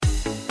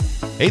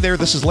Hey there,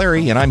 this is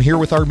Larry, and I'm here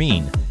with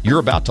Armin. You're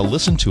about to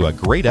listen to a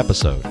great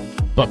episode.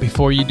 But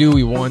before you do,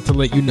 we want to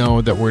let you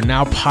know that we're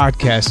now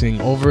podcasting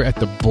over at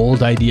the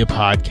Bold Idea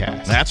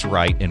Podcast. That's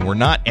right, and we're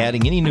not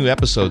adding any new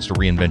episodes to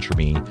Reinventure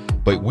Me,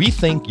 but we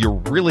think you're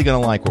really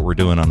going to like what we're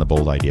doing on the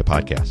Bold Idea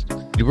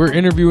Podcast. We're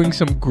interviewing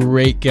some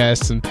great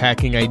guests and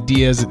packing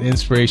ideas and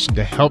inspiration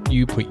to help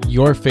you put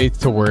your faith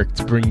to work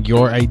to bring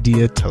your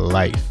idea to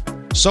life.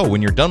 So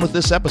when you're done with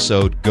this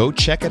episode, go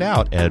check it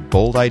out at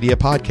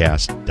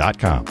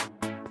boldideapodcast.com.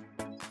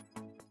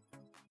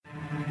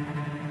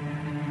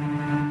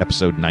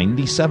 Episode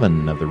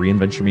 97 of the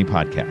Reinventure Me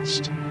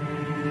podcast.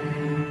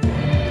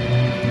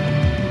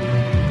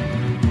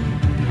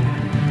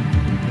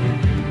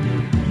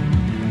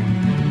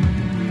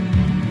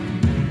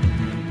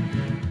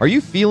 Are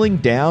you feeling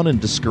down and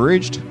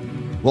discouraged?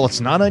 Well,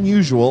 it's not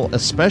unusual,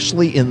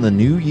 especially in the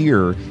new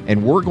year,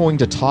 and we're going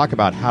to talk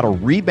about how to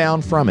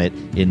rebound from it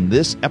in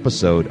this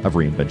episode of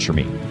Reinventure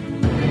Me.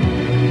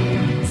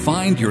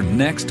 Find your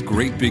next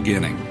great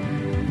beginning.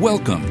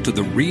 Welcome to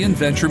the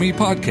Reinventure Me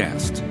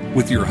podcast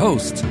with your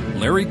hosts,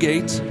 Larry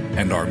Gates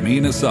and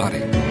Armin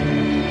Asadi.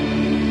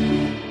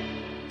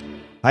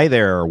 Hi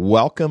there.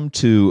 Welcome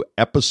to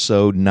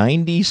episode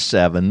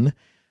 97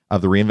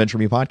 of the Reinventure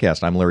Me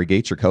podcast. I'm Larry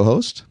Gates, your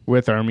co-host.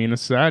 With Armin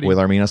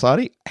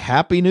Asadi.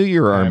 Happy New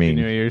Year, Armin.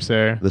 Happy New Year,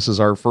 sir. This is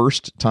our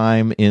first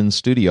time in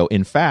studio.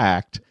 In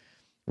fact,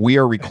 we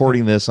are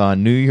recording this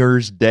on New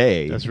Year's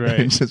Day. That's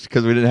right. Just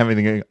because we didn't have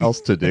anything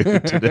else to do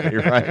today,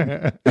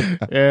 right?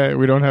 Yeah,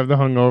 we don't have the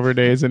hungover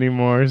days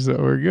anymore, so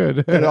we're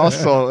good. It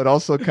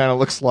also kind of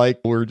looks like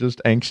we're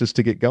just anxious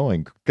to get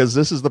going because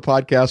this is the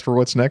podcast for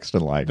what's next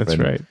in life. That's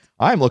right.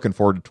 I'm looking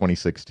forward to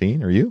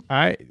 2016. Are you?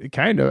 I mean,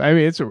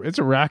 it's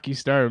a rocky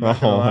start, I'm not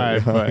gonna lie,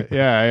 but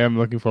yeah, I am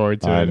looking forward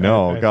to it. I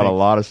know. Got a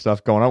lot of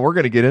stuff going on. We're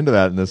going to get into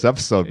that in this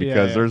episode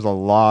because there's a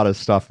lot of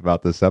stuff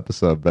about this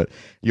episode, but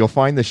you'll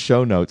find the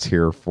show notes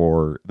here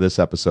for this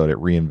episode at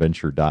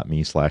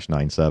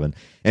reinventure.me/97.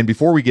 And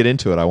before we get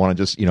into it, I want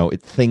to just,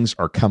 things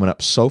are coming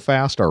up so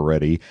fast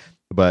already.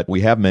 But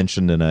we have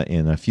mentioned in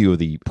a few of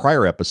the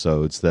prior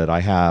episodes that I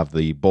have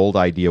the Bold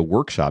Idea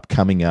Workshop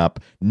coming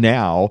up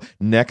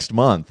next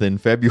month in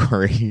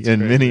February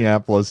in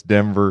Minneapolis,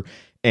 Denver,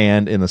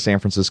 and in the San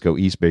Francisco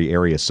East Bay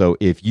area. So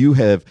if you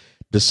have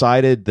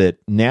decided that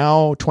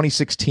now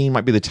 2016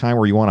 might be the time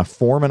where you want to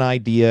form an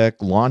idea,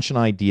 launch an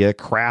idea,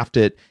 craft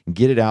it,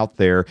 get it out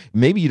there,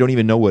 maybe you don't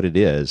even know what it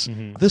is,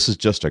 This is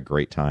just a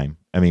great time.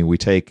 I mean, we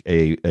take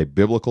a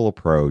biblical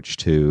approach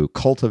to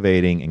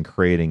cultivating and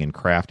creating and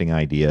crafting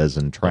ideas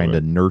and trying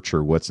to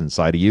nurture what's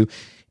inside of you.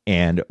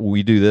 And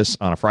we do this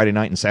on a Friday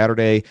night and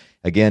Saturday,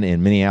 again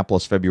in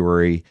Minneapolis,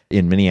 February,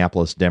 in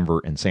Minneapolis,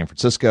 Denver, and San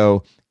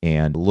Francisco.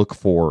 And look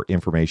for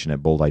information at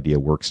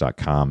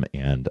boldideaworks.com.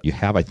 And you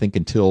have, I think,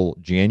 until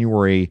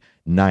January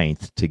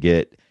 9th to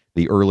get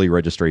the early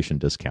registration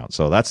discount.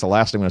 So that's the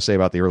last thing I'm going to say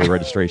about the early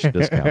registration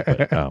discount.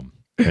 But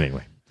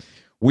anyway,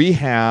 we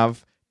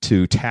have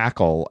to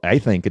tackle, I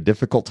think, a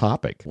difficult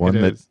topic.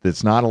 One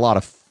that's not a lot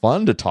of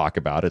fun to talk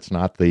about. It's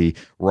not the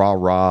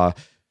rah-rah,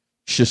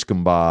 shish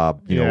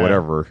kebab,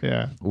 whatever.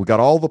 Yeah. We got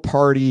all the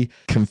party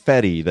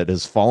confetti that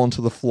has fallen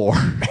to the floor.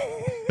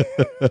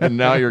 And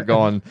now you're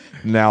going,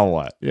 now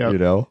what?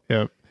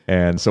 Yep.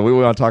 And so we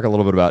want to talk a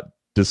little bit about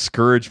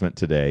discouragement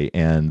today.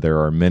 And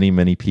there are many,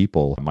 many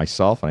people,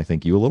 myself, and I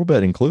think you a little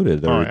bit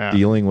included, that are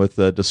dealing with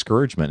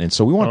discouragement. And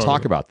so we want to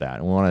talk about that.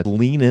 And we want to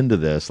lean into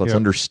this. Let's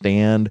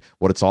understand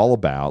what it's all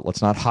about.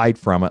 Let's not hide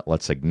from it.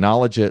 Let's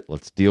acknowledge it.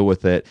 Let's deal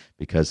with it,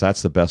 because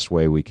that's the best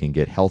way we can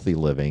get healthy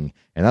living.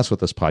 And that's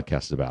what this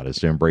podcast is about, is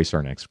to embrace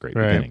our next great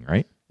beginning,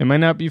 right? It might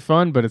not be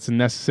fun, but it's a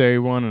necessary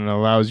one, and it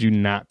allows you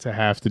not to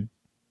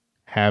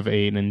have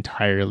an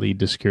entirely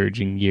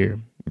discouraging year.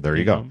 There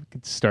you go. It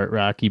could start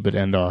rocky, but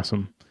end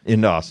awesome.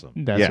 End awesome.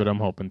 That's what I'm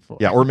hoping for.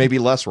 Yeah, or maybe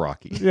less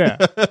rocky. Yeah.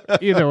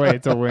 Either way,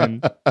 it's a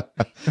win.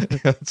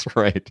 That's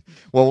right.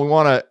 Well, we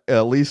want to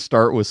at least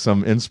start with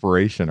some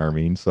inspiration,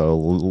 Armin, so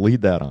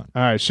lead that on.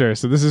 All right, sure.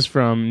 So this is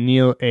from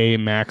Neil A.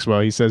 Maxwell.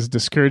 He says,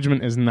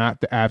 discouragement is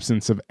not the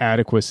absence of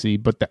adequacy,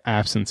 but the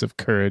absence of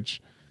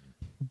courage.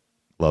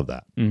 Love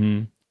that.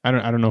 Mm-hmm. I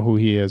don't know who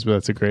he is, but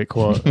that's a great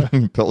quote.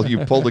 You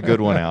pulled a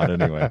good one out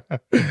anyway.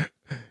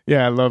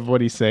 Yeah, I love what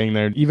he's saying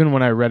there. Even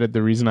when I read it,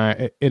 the reason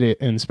it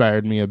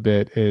inspired me a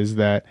bit is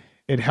that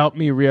it helped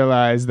me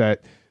realize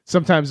that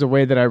sometimes the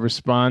way that I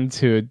respond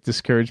to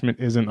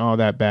discouragement isn't all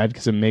that bad,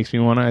 because it makes me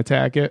want to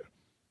attack it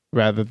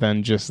rather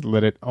than just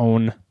let it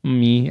own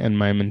me and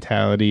my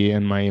mentality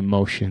and my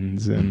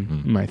emotions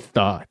and my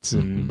thoughts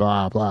and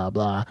blah, blah,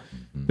 blah.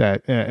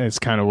 That it's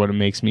kind of what it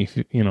makes me,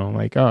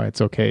 like, oh, it's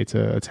okay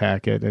to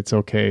attack it. It's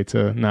okay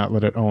to not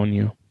let it own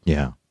you.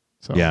 Yeah.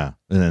 So. Yeah.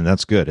 And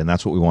that's good. And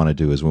that's what we want to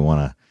do, is we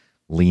want to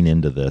lean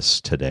into this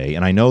today.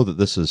 And I know that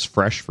this is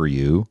fresh for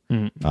you,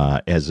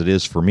 as it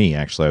is for me.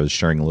 Actually, I was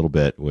sharing a little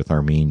bit with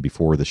Armin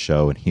before the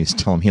show, and he was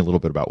telling me a little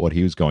bit about what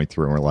he was going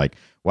through. And we're like,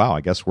 wow,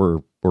 I guess we're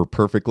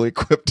perfectly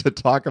equipped to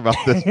talk about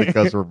this,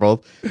 because we're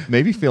both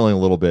maybe feeling a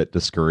little bit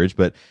discouraged.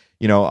 But,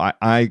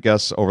 I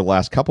guess over the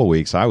last couple of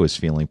weeks, I was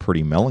feeling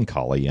pretty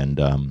melancholy. And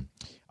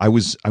I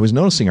was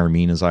noticing,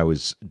 Armin, as I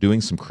was doing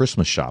some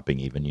Christmas shopping,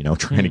 even,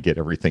 trying to get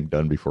everything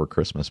done before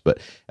Christmas. But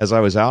as I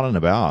was out and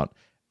about,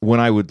 when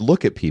I would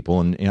look at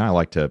people, and I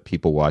like to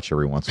people watch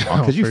every once in a while,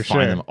 because you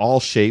find them all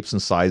shapes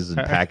and sizes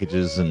and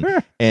packages, and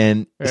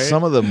right?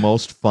 Some of the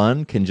most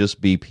fun can just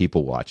be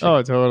people watching.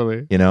 Oh,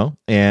 totally.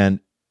 And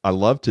I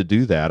love to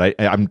do that.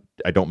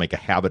 I don't make a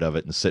habit of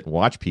it and sit and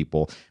watch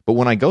people, but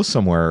when I go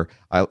somewhere,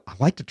 I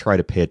like to try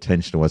to pay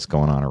attention to what's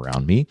going on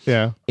around me.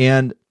 Yeah.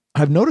 And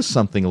I've noticed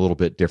something a little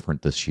bit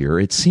different this year.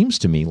 It seems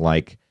to me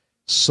like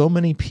so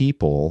many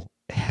people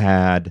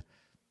had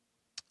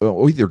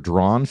either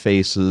drawn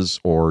faces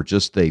or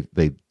just they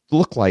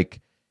look like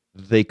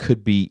they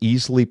could be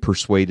easily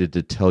persuaded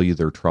to tell you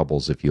their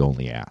troubles if you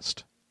only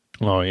asked.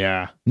 Oh,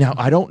 yeah. Now,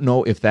 I don't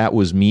know if that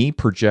was me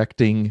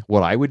projecting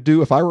what I would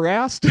do if I were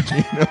asked,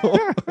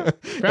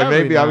 and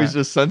maybe not. I was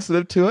just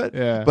sensitive to it.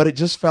 Yeah. But it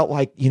just felt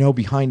like,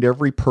 behind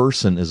every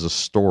person is a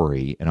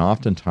story, and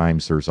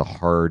oftentimes there's a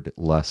hard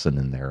lesson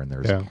in there, and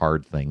there's a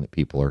hard thing that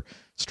people are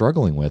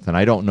struggling with. And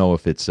I don't know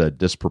if it's a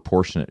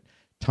disproportionate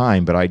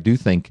time, but I do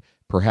think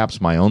perhaps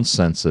my own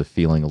sense of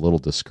feeling a little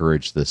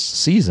discouraged this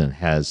season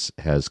has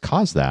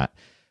caused that.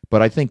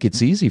 But I think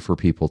it's easy for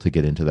people to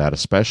get into that,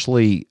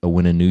 especially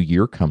when a new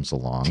year comes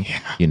along.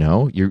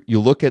 Yeah. You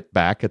look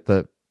back at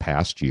the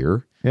past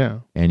year,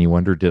 and you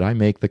wonder, did I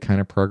make the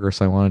kind of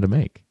progress I wanted to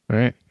make?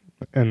 Right.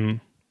 And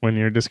when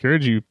you're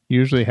discouraged, you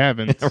usually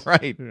haven't.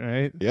 Right.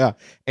 Right. Yeah.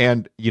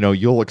 And,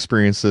 you'll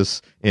experience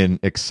this in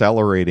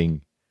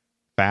accelerating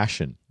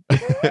fashion.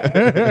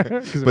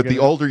 But the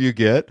older you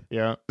get,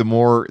 the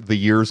more the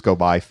years go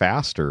by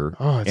faster,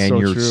 and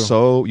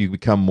you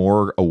become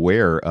more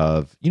aware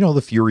of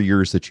the fewer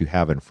years that you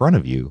have in front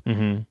of you.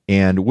 Mm-hmm.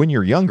 And when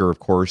you're younger, of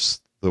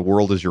course, the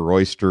world is your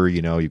oyster.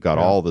 You've got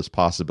all this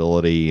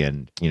possibility,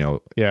 and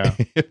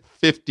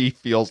 50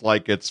 feels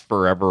like it's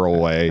forever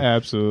away.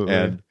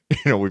 Absolutely.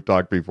 And we've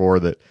talked before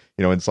that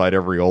inside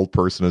every old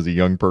person is a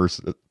young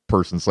person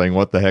saying,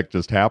 what the heck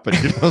just happened?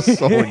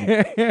 So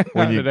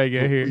when did I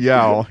get here?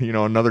 Yeah,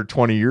 another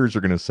 20 years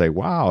are going to say,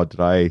 wow, did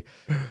I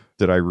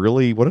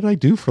really, what did I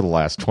do for the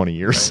last 20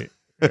 years?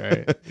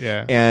 Right.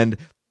 Yeah. And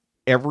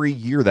every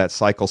year that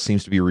cycle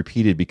seems to be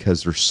repeated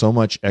because there's so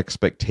much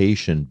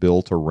expectation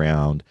built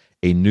around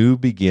a new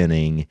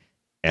beginning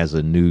as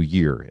a new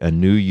year. A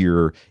new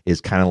year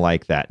is kind of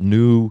like that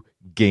new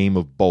game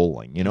of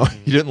bowling. You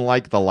didn't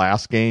like the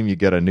last game, you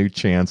get a new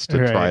chance to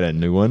try a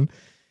new one.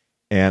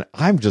 And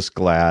I'm just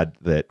glad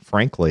that,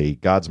 frankly,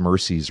 God's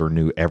mercies are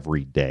new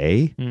every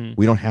day.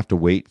 We don't have to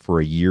wait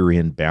for a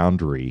year-end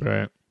boundary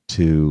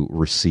to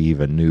receive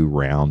a new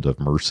round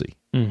of mercy,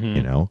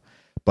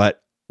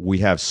 But we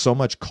have so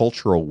much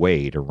cultural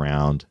weight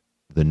around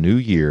the new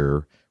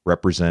year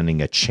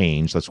representing a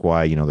change. That's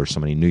why, there's so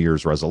many New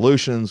Year's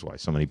resolutions, why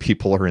so many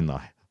people are in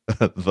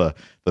the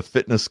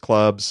fitness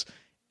clubs,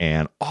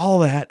 and all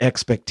that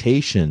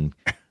expectation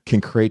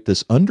can create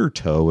this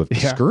undertow of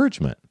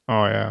discouragement.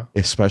 Oh, yeah.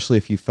 Especially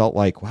if you felt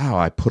like, wow,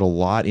 I put a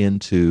lot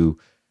into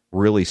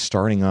really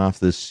starting off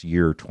this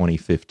year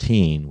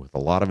 2015 with a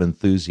lot of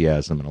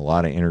enthusiasm and a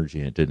lot of energy,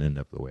 and it didn't end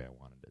up the way I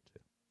wanted it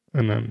to.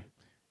 And then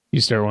you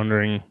start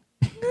wondering,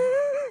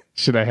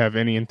 should I have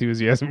any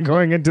enthusiasm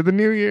going into the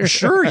new year?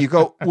 Sure. You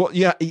go, well,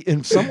 yeah,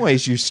 in some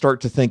ways you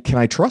start to think, can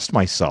I trust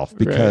myself?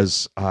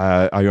 Because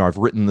I've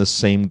written this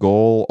same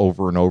goal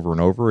over and over and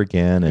over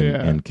again,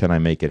 and can I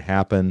make it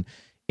happen?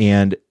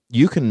 And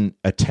you can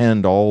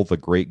attend all the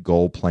great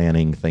goal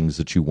planning things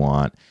that you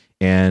want,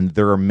 and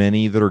there are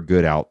many that are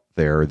good out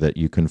there that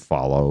you can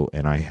follow,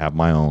 and I have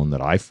my own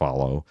that I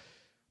follow.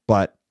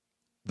 But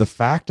the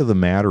fact of the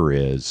matter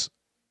is,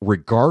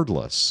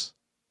 regardless,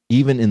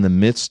 even in the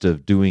midst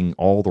of doing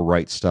all the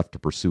right stuff to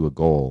pursue a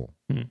goal,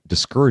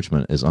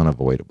 discouragement is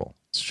unavoidable.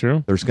 It's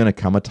true. There's going to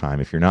come a time,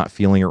 if you're not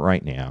feeling it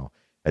right now,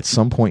 at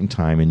some point in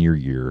time in your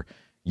year,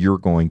 you're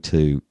going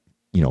to,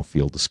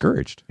 feel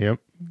discouraged. Yep.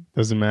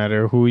 Doesn't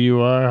matter who you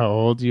are, how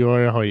old you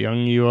are, how young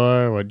you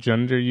are, what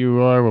gender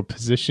you are, what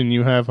position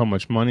you have, how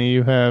much money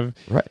you have.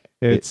 Right.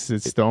 It's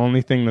the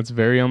only thing that's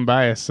very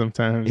unbiased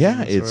sometimes.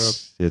 Yeah,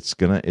 it's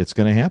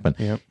gonna happen.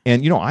 Yep.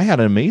 And I had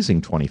an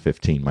amazing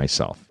 2015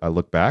 myself. I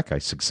look back, I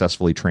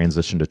successfully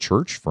transitioned a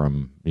church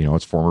from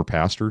its former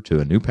pastor to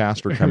a new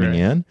pastor coming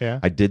in. Yeah.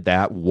 I did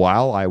that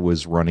while I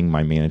was running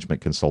my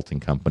management consulting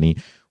company,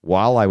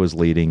 while I was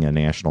leading a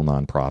national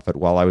nonprofit,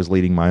 while I was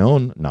leading my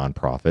own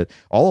nonprofit.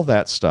 All of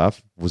that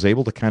stuff was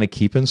able to kind of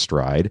keep in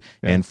stride.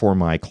 Yeah. And for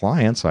my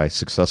clients, I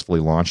successfully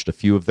launched a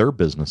few of their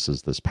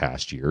businesses this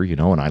past year,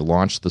 and I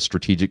launched the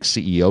Strategic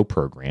CEO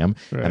program,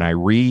 and I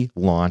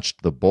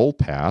relaunched the Bold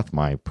Path,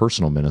 my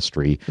personal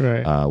ministry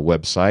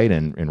website,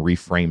 and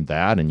reframed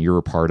that, and you're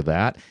a part of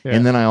that. Yeah.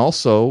 And then I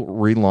also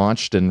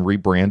relaunched and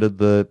rebranded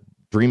the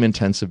Dream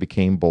Intensive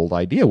became Bold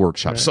Idea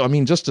Workshop. Right. So,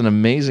 just an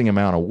amazing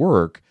amount of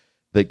work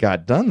that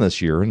got done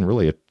this year, and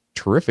really a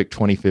terrific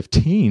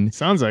 2015.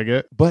 Sounds like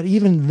it. But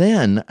even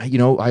then,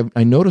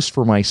 I noticed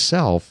for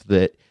myself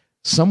that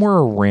somewhere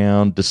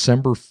around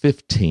December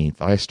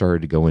 15th, I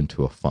started to go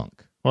into a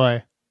funk.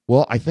 Why?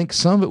 Well, I think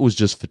some of it was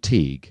just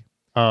fatigue.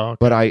 Oh, okay.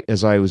 But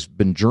as I was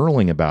been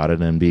journaling about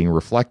it and being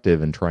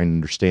reflective and trying to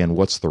understand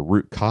what's the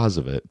root cause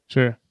of it,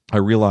 Sure. I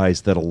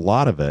realized that a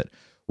lot of it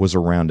was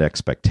around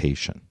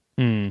expectation.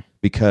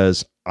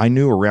 Because I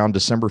knew around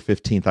December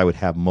 15th, I would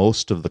have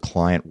most of the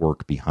client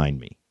work behind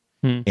me.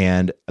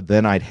 And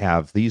then I'd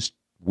have these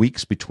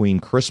weeks between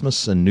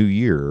Christmas and New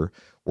Year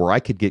where I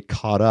could get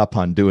caught up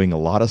on doing a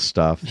lot of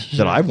stuff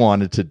that I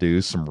wanted to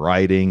do, some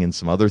writing and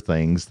some other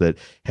things that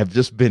have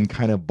just been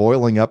kind of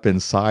boiling up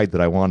inside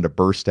that I wanted to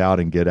burst out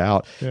and get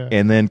out. Yeah.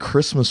 And then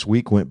Christmas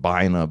week went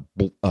by in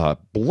a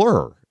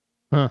blur,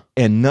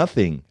 and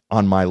nothing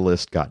on my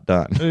list got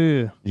done.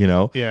 You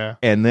know? Yeah.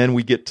 And then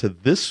we get to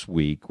this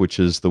week, which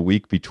is the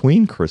week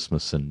between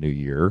Christmas and New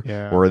Year,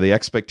 where the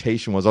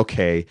expectation was,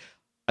 okay,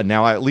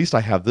 now at least I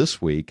have this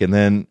week. And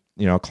then,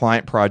 you know, a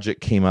client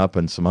project came up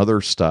and some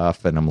other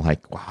stuff, and I'm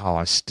like, wow,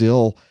 it's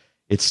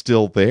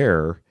still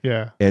there.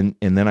 Yeah. And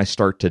then I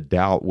start to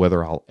doubt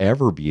whether I'll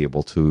ever be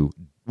able to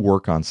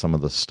work on some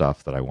of the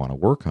stuff that I want to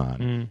work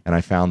on. And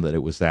I found that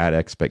it was that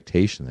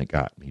expectation that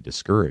got me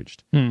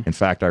discouraged. In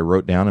fact, I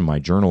wrote down in my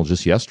journal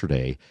just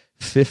yesterday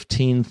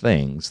 15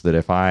 things that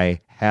if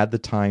I had the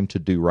time to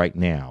do right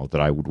now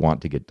that I would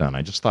want to get done.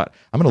 I just thought,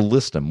 I'm going to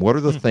list them. What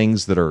are the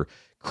things that are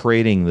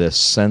creating this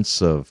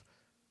sense of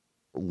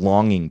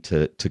longing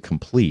to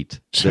complete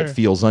that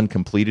feels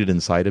uncompleted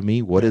inside of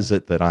me? What is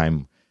it that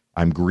I'm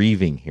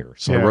grieving here?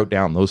 So I wrote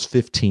down those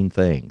 15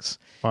 things.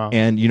 Wow.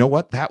 And you know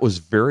what? That was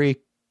very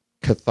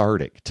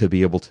cathartic to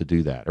be able to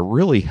do that. It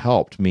really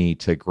helped me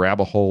to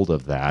grab a hold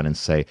of that and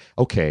say,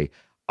 okay,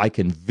 I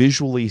can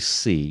visually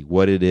see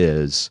what it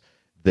is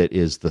that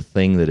is the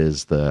thing that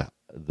is the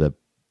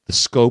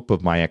scope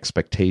of my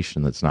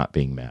expectation that's not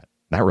being met.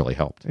 That really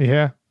helped.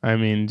 Yeah. I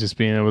mean, just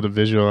being able to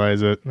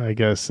visualize it, I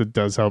guess it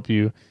does help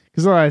you.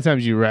 Because a lot of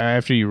times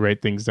after you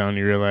write things down,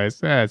 you realize,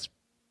 it's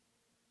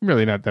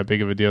really not that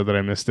big of a deal that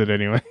I missed it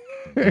anyway.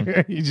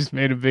 You just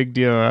made a big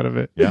deal out of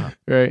it. Yeah.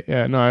 Right.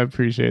 Yeah. No, I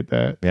appreciate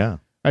that. Yeah.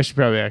 I should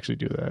probably actually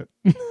do that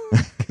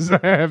because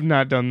I have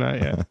not done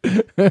that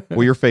yet.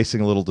 Well, you're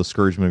facing a little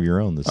discouragement of your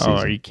own this season. Oh,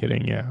 are you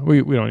kidding? Yeah.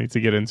 We don't need to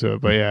get into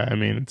it, but yeah, I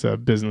mean, it's a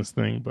business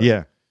thing, but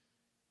yeah.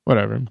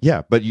 Whatever.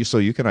 Yeah, but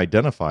you can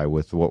identify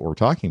with what we're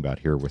talking about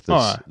here with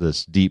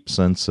this deep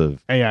sense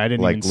of I didn't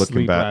like even looking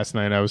sleep back. last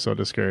night. I was so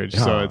discouraged.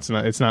 So it's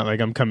not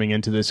like I'm coming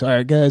into this. All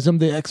right, guys, I'm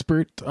the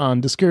expert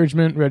on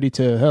discouragement, ready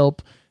to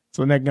help.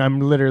 So I'm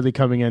literally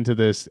coming into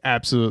this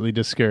absolutely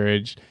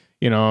discouraged.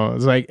 You know,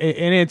 it's like,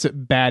 and it's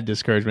bad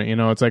discouragement. You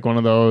know, it's like one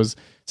of those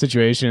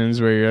situations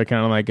where you're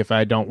kind of like, if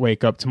I don't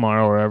wake up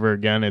tomorrow or ever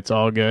again, it's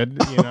all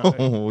good. You know?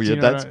 Oh, yeah,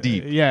 that's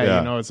deep. Yeah,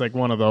 you know, it's like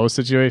one of those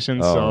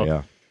situations. Oh,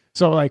 yeah.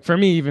 So like for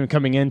me, even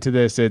coming into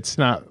this, it's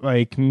not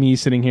like me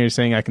sitting here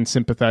saying I can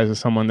sympathize with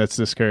someone that's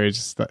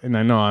discouraged. And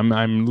I know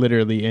I'm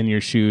literally in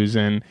your shoes,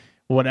 and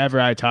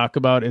whatever I talk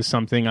about is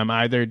something I'm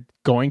either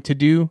going to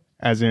do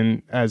as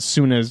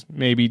soon as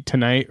maybe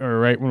tonight or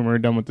right when we're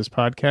done with this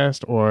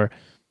podcast or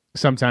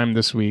sometime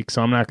this week.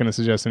 So I'm not going to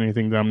suggest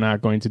anything that I'm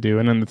not going to do.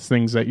 And then the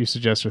things that you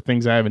suggest are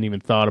things I haven't even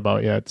thought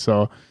about yet.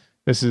 So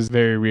this is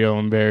very real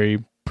and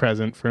very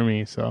present for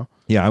me. So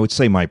yeah, I would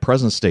say my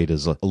present state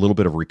is a little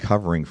bit of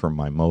recovering from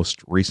my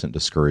most recent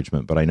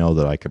discouragement, but I know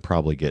that I could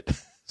probably get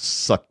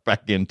sucked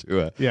back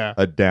into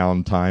a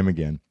down time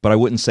again. But I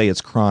wouldn't say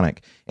it's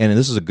chronic. And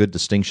this is a good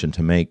distinction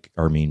to make,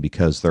 Armin,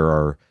 because there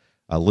are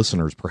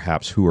listeners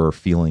perhaps who are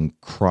feeling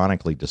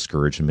chronically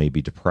discouraged and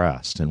maybe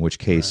depressed, in which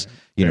case,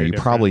 you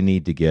probably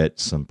need to get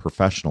some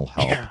professional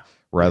help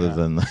rather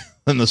than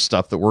the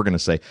stuff that we're going to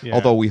say. Yeah.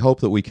 Although we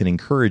hope that we can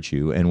encourage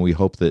you, and we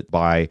hope that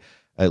by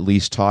at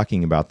least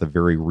talking about the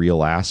very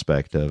real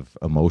aspect of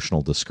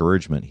emotional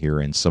discouragement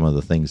here and some of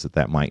the things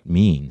that might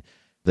mean,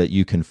 that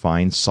you can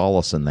find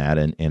solace in that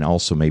and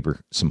also maybe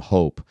some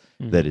hope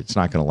that it's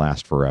not going to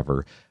last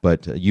forever.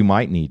 But you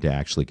might need to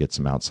actually get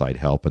some outside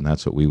help, and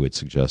that's what we would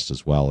suggest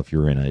as well if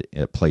you're in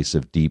a place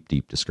of deep,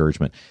 deep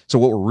discouragement. So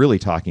what we're really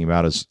talking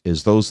about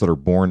is those that are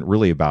born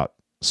really about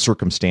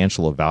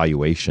circumstantial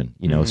evaluation.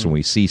 You know, so when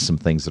we see some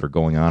things that are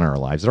going on in our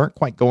lives that aren't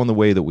quite going the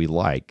way that we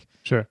like,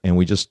 and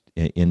we just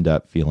end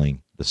up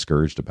feeling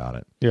discouraged about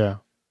it. Yeah.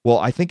 Well,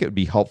 I think it would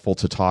be helpful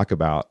to talk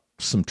about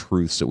some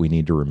truths that we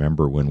need to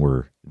remember when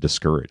we're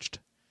discouraged.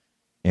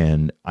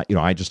 And,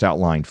 I just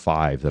outlined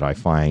 5 that I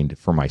find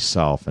for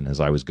myself, and as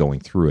I was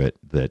going through it,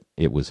 that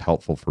it was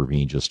helpful for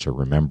me just to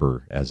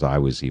remember as I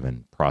was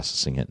even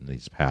processing it in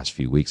these past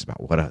few weeks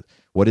about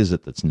what is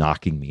it that's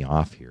knocking me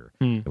off here.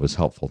 It was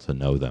helpful to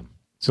know them.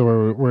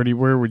 So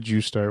where would you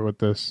start with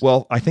this?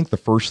 Well, I think the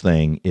first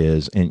thing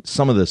is, and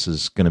some of this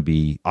is going to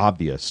be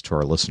obvious to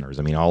our listeners.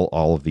 I mean,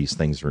 all of these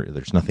things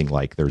there's nothing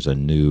like there's a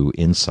new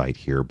insight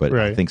here, but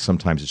I think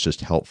sometimes it's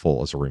just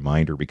helpful as a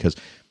reminder, because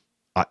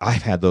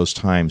I've had those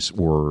times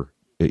where,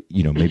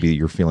 maybe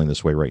you're feeling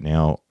this way right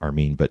now,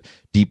 Armin, but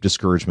deep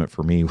discouragement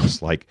for me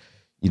was like,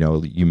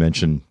 you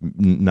mentioned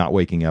not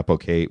waking up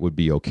okay, it would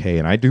be okay.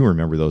 And I do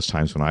remember those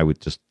times when I would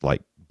just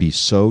like be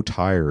so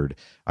tired,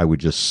 I would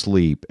just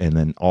sleep, and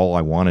then all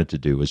I wanted to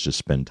do was just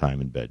spend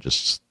time in bed,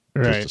 just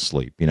to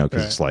sleep,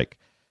 because it's like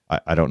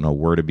I don't know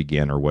where to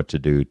begin or what to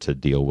do to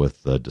deal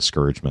with the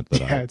discouragement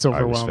that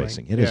I was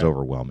facing. It is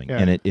overwhelming.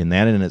 Yeah. And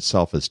that in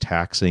itself is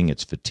taxing,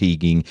 it's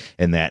fatiguing,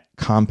 and that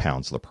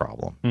compounds the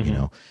problem, you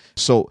know?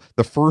 So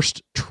the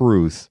first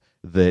truth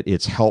that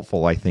it's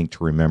helpful, I think,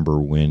 to remember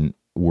when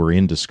we're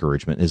in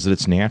discouragement is that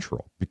it's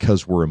natural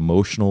because we're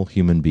emotional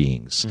human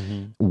beings.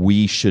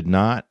 We should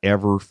not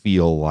ever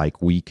feel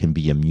like we can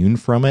be immune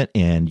from it,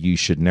 and you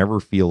should never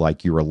feel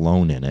like you're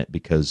alone in it,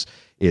 because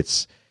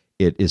it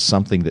is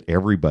something that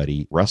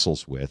everybody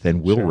wrestles with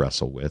and will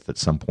wrestle with at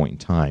some point in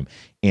time.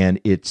 And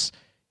it's,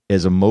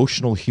 as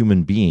emotional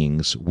human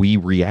beings, we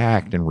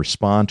react and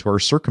respond to our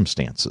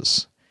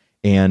circumstances.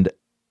 And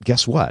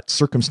guess what?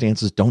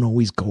 Circumstances don't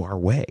always go our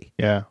way.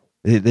 Yeah.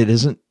 It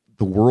isn't,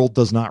 the world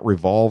does not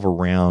revolve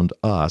around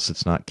us.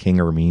 It's not King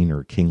Ermine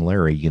or King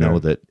Larry, you know,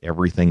 that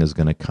everything is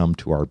going to come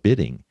to our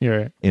bidding.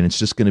 Right. And it's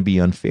just going to be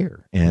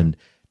unfair. And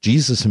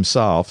Jesus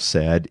himself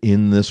said,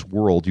 in this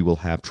world you will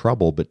have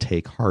trouble, but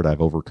take heart,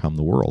 I've overcome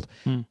the world.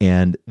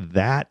 And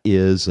that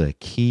is a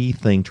key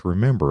thing to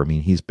remember. I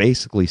mean, he's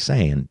basically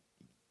saying,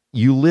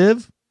 you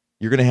live,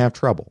 you're going to have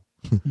trouble.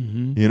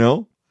 You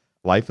know,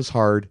 life is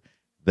hard,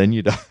 then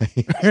you die,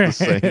 as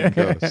the saying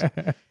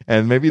goes.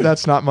 And maybe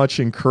that's not much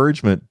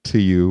encouragement to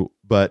you,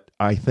 but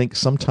I think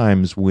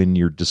sometimes when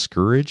you're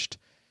discouraged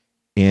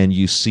and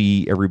you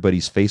see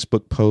everybody's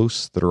Facebook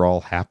posts that are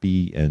all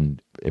happy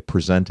and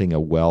presenting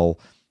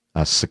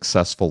a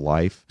successful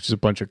life, which is a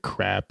bunch of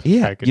crap.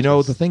 Yeah, packages. You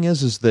know, the thing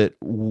is that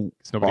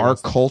our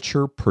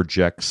culture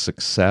projects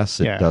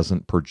success. It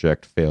doesn't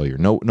project failure.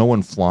 No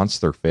one flaunts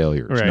their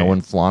failures. Right. No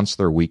one flaunts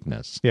their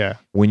weakness. Yeah.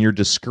 When you're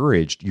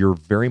discouraged, you're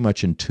very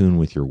much in tune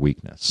with your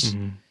weakness.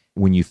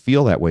 When you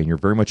feel that way and you're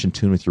very much in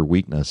tune with your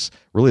weakness,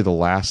 really the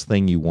last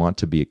thing you want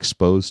to be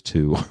exposed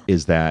to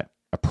is that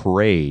a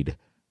parade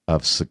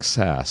of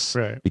success,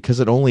 because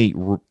it only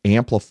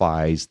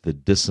amplifies the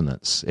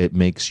dissonance. It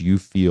makes you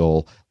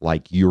feel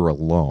like you're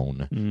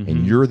alone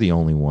and you're the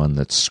only one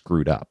that's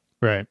screwed up.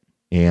 Right.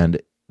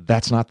 And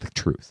that's not the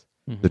truth.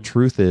 The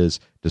truth is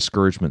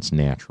discouragement's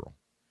natural.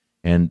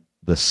 And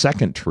the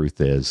second truth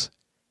is,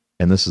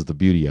 and this is the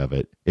beauty of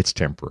it, it's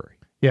temporary.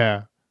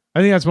 Yeah.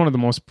 I think that's one of the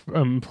most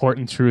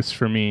important truths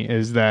for me,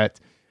 is that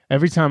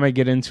every time I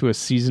get into a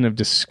season of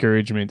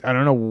discouragement, I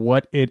don't know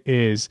what it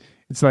is.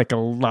 It's like a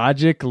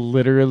logic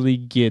literally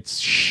gets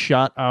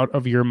shut out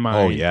of your mind.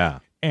 Oh, yeah.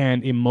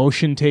 And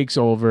emotion takes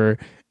over.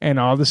 And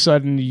all of a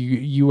sudden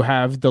you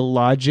have the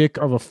logic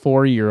of a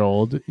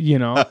 4-year-old, you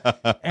know,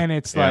 and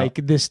it's like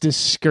this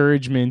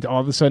discouragement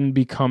all of a sudden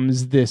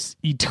becomes this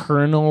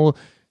eternal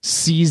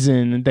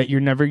season that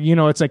you're never, you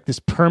know, it's like this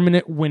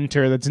permanent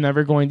winter that's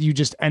never going, you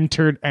just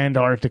entered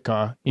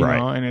Antarctica, you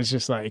know, and it's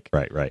just like,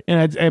 right.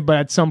 And but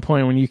at some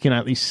point when you can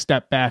at least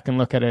step back and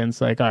look at it, and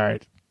it's like, all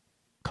right,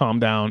 calm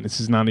down.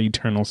 This is not an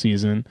eternal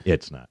season.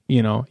 It's not.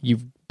 You know,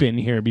 you've been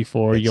here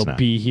before. You'll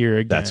be here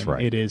again. That's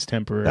right. It is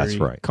temporary. That's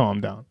right. Calm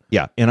down.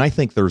 Yeah. And I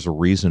think there's a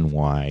reason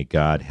why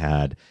God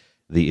had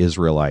the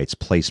Israelites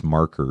place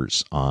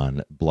markers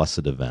on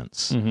blessed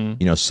events, you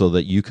know, so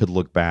that you could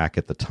look back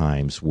at the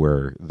times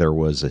where there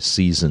was a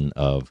season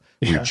of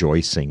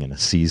rejoicing and a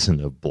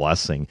season of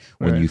blessing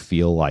when you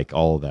feel like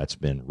all of that's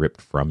been ripped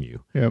from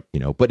you, you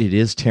know, but it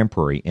is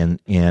temporary.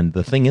 And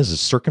the thing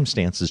is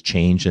circumstances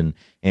change and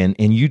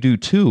you do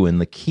too. And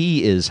the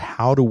key is,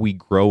 how do we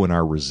grow in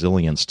our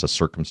resilience to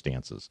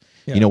circumstances?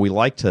 You know, we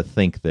like to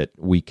think that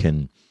we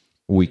can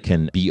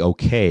be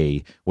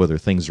okay whether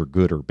things are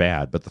good or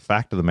bad. But the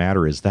fact of the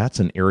matter is that's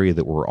an area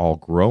that we're all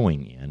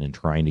growing in and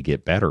trying to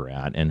get better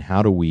at. And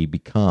how do we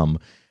become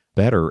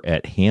better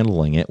at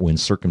handling it when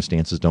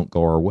circumstances don't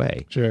go our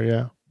way? Sure,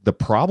 yeah. The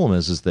problem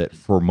is that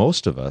for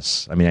most of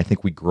us, I mean, I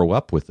think we grow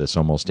up with this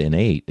almost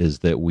innate, is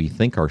that we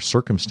think our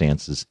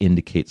circumstances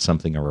indicate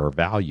something of our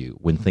value.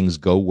 When things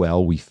go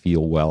well, we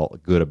feel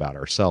good about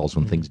ourselves.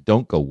 When things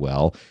don't go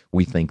well,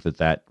 we think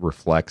that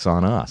reflects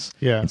on us.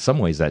 Yeah. In some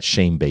ways, that's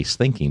shame-based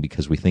thinking,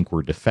 because we think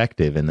we're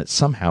defective and that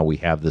somehow we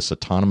have this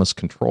autonomous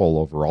control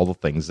over all the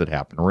things that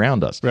happen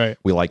around us. Right.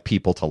 We like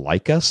people to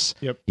like us.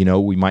 Yep. You know,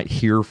 we might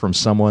hear from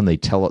someone, they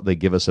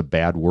give us a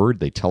bad word,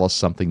 they tell us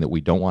something that we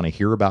don't want to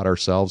hear about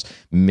ourselves.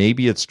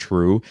 Maybe it's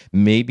true.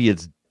 Maybe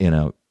it's, in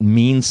a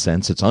mean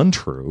sense, it's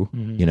untrue.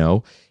 You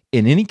know,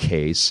 in any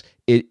case,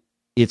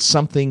 it's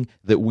something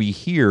that we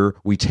hear,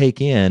 we take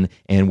in,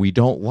 and we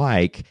don't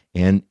like,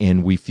 and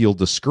we feel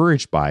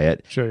discouraged by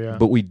it. Sure, yeah.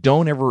 But we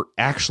don't ever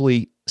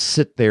actually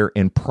sit there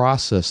and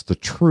process the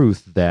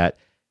truth that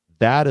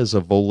is a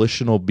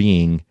volitional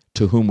being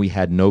to whom we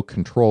had no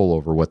control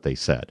over what they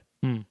said.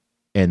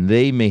 And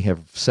they may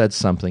have said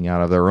something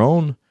out of their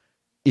own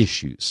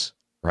issues,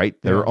 right?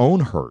 Their own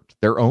hurt,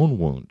 their own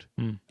wound.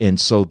 And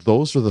so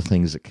those are the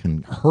things that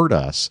can hurt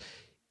us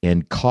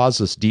and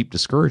cause us deep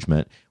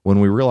discouragement when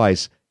we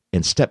realize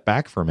and step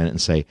back for a minute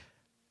and say,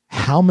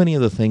 how many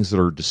of the things that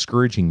are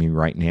discouraging me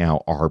right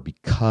now are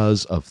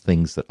because of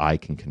things that I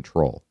can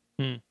control?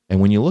 And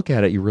when you look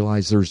at it, you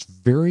realize there's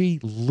very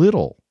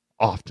little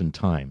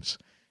oftentimes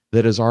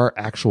that is our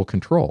actual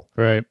control.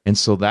 Right. And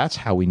so that's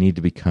how we need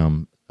to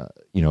become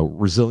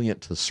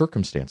resilient to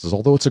circumstances,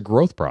 although it's a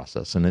growth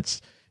process, and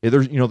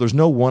there's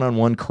no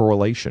one-on-one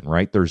correlation,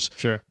 right? There's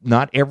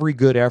not every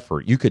good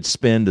effort. You could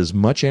spend as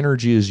much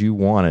energy as you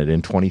wanted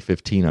in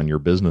 2015 on your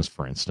business,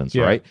 for instance,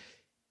 right?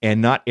 And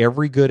not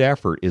every good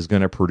effort is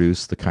going to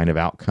produce the kind of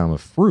outcome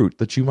of fruit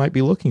that you might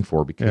be looking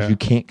for, because you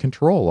can't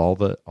control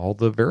all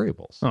the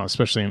variables. Oh,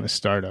 especially in a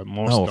startup.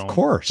 Of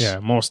course. Yeah,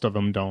 most of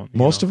them don't.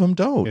 Most of them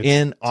don't.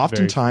 And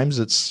oftentimes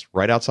it's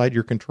right outside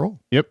your control.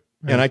 Yep.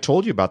 And I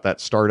told you about that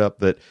startup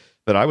that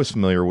I was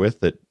familiar with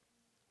that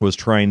was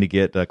trying to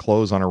get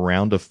close on a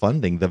round of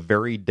funding the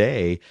very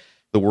day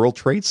the World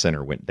Trade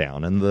Center went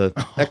down, and the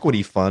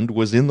equity fund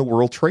was in the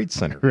World Trade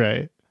Center.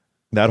 Right.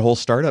 That whole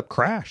startup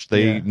crashed.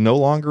 They no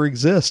longer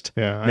exist.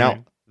 Yeah.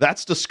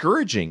 That's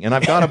discouraging, and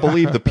I've got to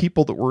believe the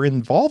people that were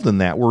involved in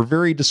that were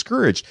very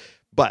discouraged.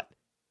 But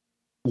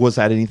was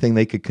that anything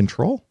they could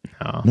control?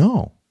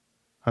 No.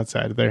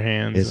 Outside of their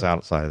hands. It's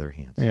outside of their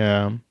hands.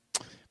 Yeah.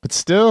 But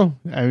still,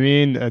 I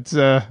mean, it's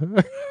it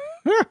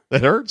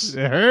hurts.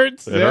 It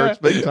hurts. It hurts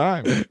big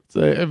time.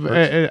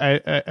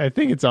 I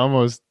think it's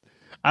almost,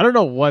 I don't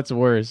know what's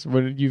worse,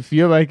 when you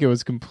feel like it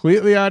was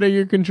completely out of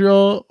your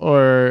control,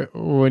 or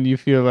when you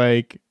feel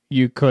like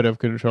you could have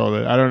controlled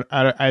it.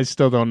 I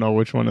still don't know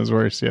which one is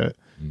worse yet.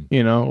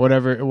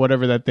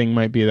 Whatever that thing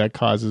might be that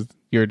causes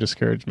your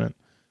discouragement.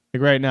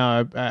 Like right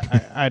now,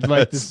 I'd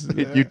like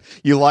to.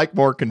 You like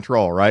more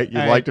control, right?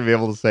 You'd like to be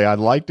able to say, "I'd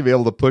like to be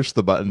able to push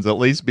the buttons, at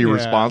least be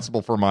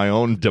responsible for my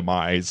own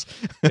demise."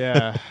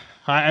 Yeah,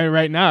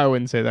 right now I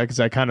wouldn't say that, because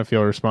I kind of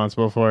feel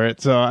responsible for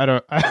it. So I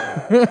don't.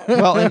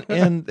 Well,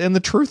 and the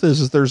truth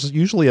is there's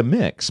usually a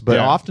mix, but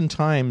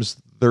oftentimes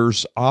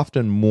there's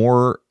often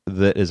more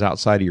that is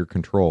outside of your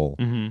control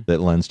that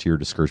lends to your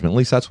discouragement. At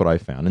least that's what I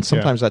found, and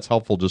sometimes that's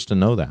helpful just to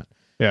know that.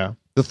 Yeah.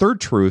 The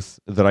third truth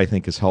that I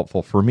think is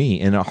helpful for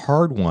me, and a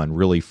hard one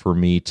really for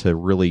me to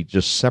really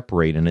just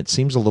separate, and it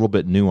seems a little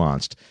bit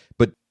nuanced,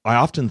 but I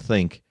often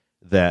think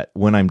that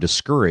when I'm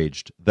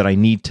discouraged, that I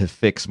need to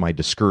fix my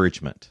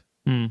discouragement.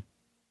 And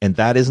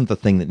that isn't the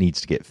thing that needs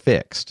to get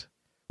fixed.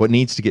 What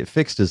needs to get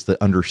fixed is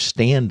the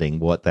understanding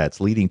what that's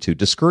leading to.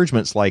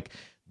 Discouragement's like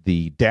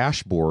the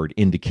dashboard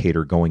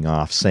indicator going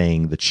off,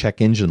 saying the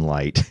check engine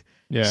light,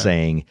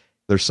 saying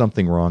there's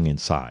something wrong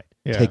inside.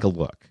 Take a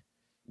look.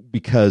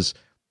 Because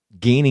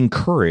gaining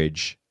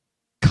courage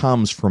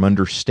comes from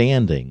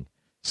understanding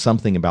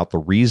something about the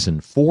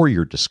reason for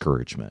your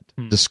discouragement.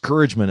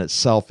 Discouragement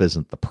itself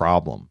isn't the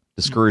problem.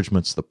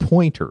 Discouragement's the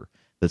pointer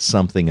that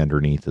something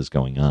underneath is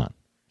going on.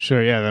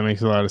 Sure, yeah, that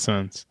makes a lot of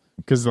sense.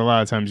 Because a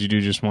lot of times you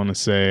do just want to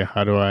say,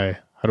 how do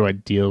I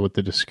deal with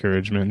the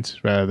discouragement,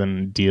 rather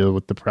than deal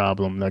with the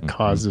problem that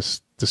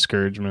causes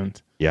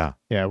discouragement. Yeah.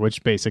 Yeah,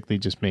 which basically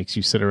just makes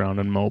you sit around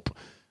and mope.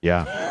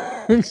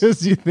 Yeah.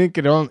 Because you think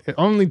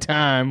only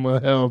time will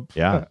help.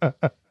 Yeah.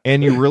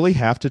 And you really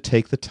have to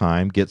take the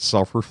time, get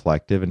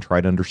self-reflective, and try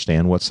to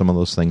understand what some of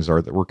those things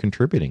are that we're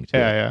contributing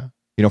to.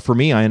 Yeah. For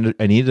me, I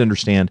needed to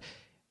understand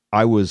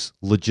I was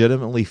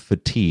legitimately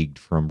fatigued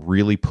from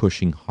really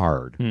pushing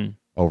hard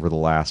over the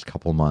last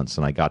couple months.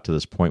 And I got to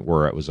this point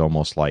where it was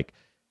almost like,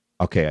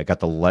 okay, I got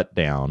the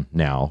letdown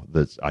now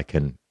that I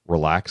can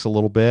relax a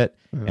little bit.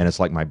 And it's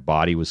like my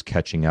body was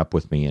catching up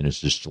with me and is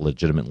just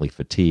legitimately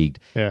fatigued.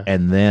 Yeah.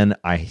 And then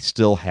I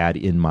still had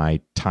in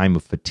my time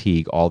of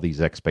fatigue all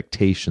these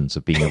expectations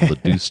of being able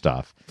to do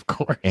stuff. Of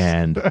course.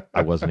 And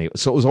I wasn't able.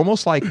 So it was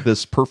almost like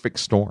this perfect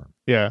storm.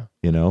 Yeah.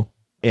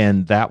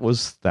 And that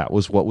was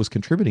what was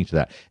contributing to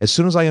that. As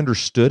soon as I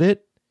understood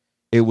it,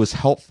 it was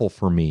helpful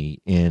for me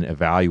in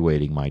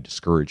evaluating my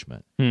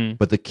discouragement.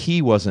 But the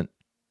key wasn't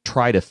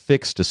try to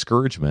fix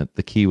discouragement.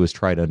 The key was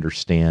try to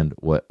understand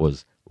what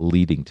was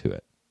leading to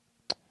it.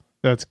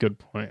 That's a good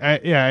point.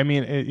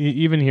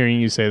 Even hearing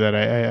you say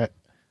that,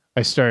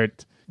 I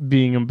start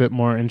being a bit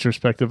more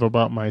introspective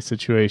about my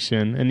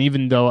situation. And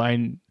even though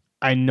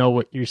I know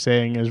what you're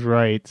saying is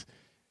right,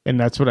 and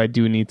that's what I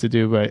do need to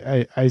do, but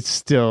I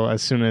still,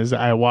 as soon as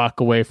I walk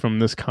away from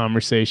this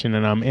conversation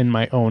and I'm in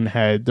my own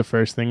head, the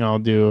first thing I'll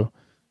do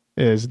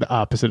is the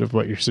opposite of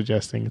what you're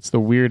suggesting. It's the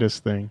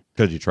weirdest thing.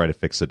 Because you try to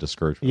fix the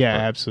discouragement. Yeah,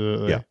 part.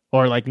 Absolutely. Yeah.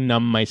 Or like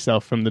numb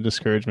myself from the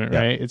discouragement,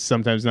 right? It's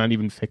sometimes not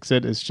even fix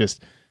it. It's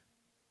just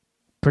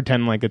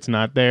pretend like it's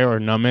not there, or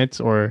numb it,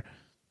 or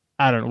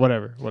I don't know,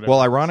 whatever.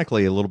 Well,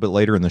 ironically, a little bit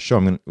later in the show,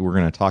 we're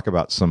going to talk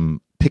about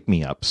some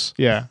pick-me-ups.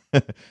 Yeah.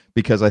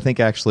 Because I think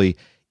actually,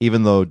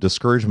 even though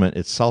discouragement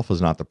itself is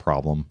not the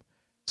problem,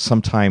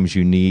 sometimes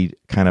you need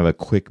kind of a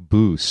quick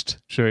boost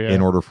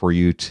in order for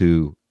you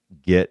to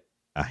get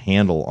a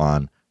handle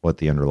on what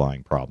the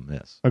underlying problem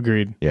is.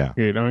 Agreed. Yeah.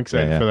 Agreed. I'm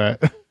excited for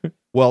that.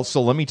 Well,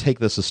 so let me take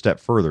this a step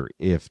further.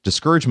 If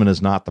discouragement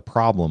is not the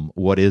problem,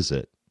 what is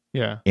it?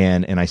 Yeah.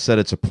 And I said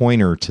it's a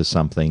pointer to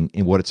something,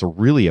 and what it's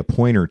really a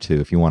pointer to,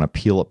 if you want to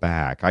peel it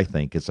back, I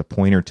think it's a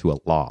pointer to a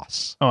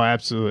loss. Oh,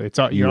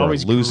 absolutely. You're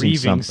always losing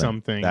grieving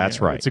something. That's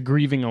right. It's a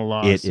grieving a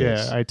loss. It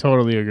is. I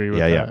totally agree with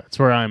that. That's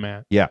where I'm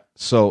at. Yeah.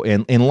 So,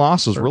 and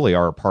losses really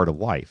are a part of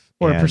life.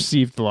 Or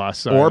perceived loss.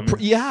 Sorry,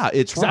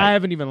 it's right. I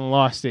haven't even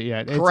lost it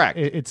yet. Correct.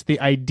 It's the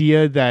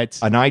idea that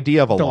an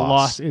idea of a the loss.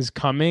 loss is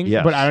coming,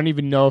 Yes. but I don't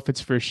even know if it's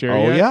for sure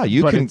yet. Yeah,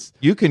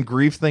 you can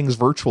grieve things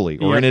virtually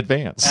or in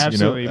advance.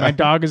 Absolutely. My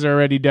dog is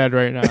already dead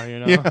right now,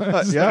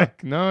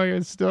 Like, no,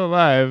 you're still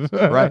alive.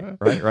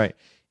 Right.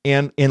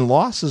 And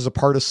loss is a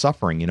part of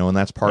suffering, and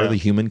that's part of the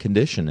human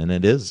condition, and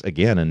it is,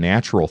 again, a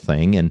natural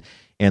thing.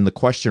 And the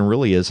question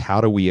really is, how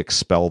do we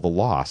expel the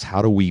loss?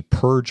 How do we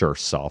purge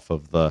ourselves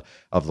of the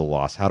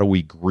loss? How do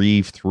we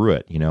grieve through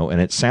it? And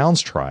it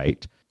sounds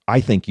trite.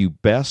 I think you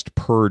best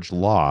purge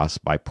loss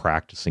by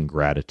practicing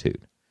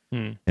gratitude.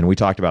 And we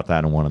talked about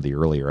that in one of the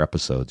earlier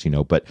episodes,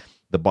 but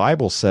the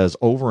Bible says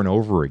over and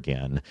over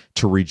again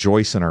to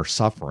rejoice in our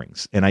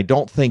sufferings. And I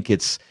don't think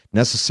it's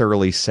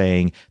necessarily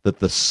saying that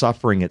the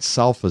suffering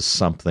itself is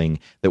something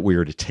that we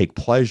are to take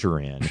pleasure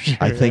in.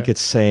 I think it's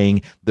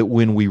saying that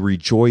when we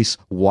rejoice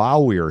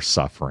while we are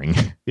suffering,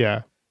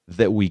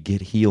 that we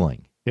get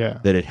healing,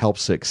 that it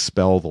helps to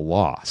expel the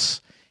loss.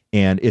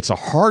 And it's a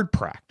hard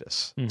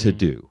practice to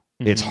do.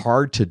 It's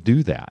hard to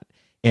do that.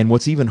 And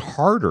what's even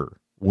harder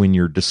when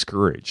you're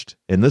discouraged,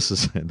 and this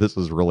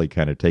is really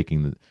kind of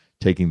taking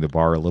the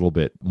bar a little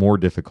bit more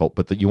difficult,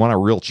 but that you want a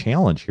real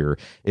challenge here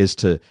is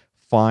to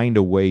find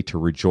a way to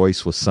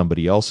rejoice with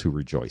somebody else who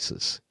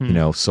rejoices.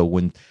 So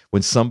when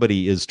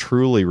somebody is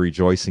truly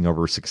rejoicing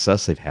over a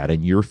success they've had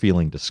and you're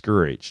feeling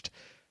discouraged,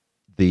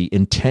 the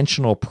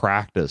intentional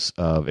practice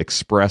of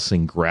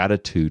expressing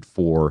gratitude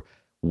for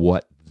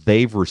what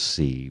they've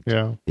received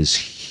is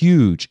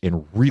huge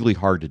and really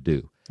hard to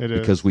do.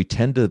 Because we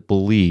tend to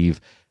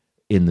believe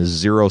in the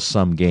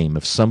zero-sum game.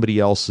 If somebody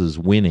else is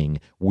winning,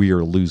 we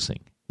are losing.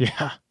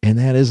 Yeah. And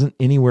that isn't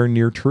anywhere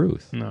near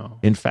truth. No.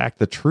 In fact,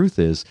 the truth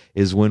is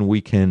when we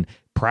can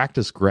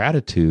practice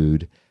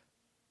gratitude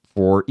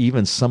for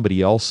even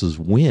somebody else's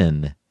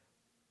win,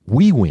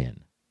 we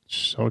win.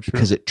 So true.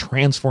 Because it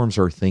transforms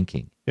our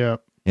thinking. Yeah.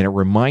 And it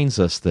reminds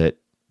us that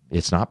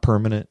it's not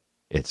permanent,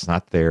 it's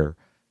not there,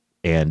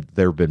 and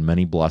there have been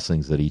many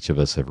blessings that each of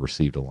us have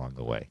received along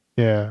the way.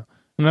 Yeah.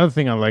 Another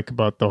thing I like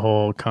about the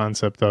whole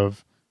concept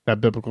of that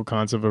biblical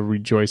concept of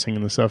rejoicing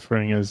in the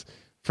suffering is,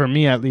 for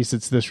me at least,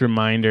 it's this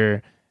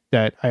reminder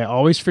that I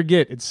always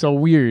forget. It's so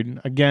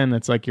weird. Again,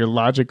 it's like your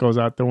logic goes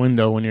out the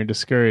window when you're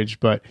discouraged,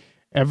 but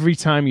every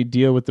time you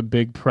deal with the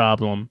big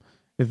problem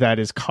that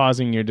is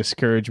causing your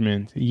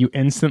discouragement, you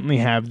instantly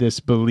have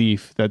this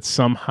belief that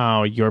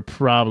somehow your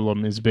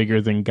problem is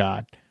bigger than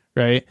God.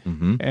 Right?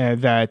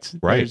 And that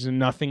there's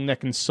nothing that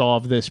can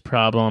solve this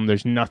problem.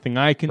 There's nothing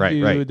I can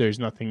do. Right. There's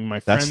nothing my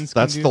friends can do.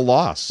 That's the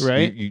loss.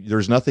 Right?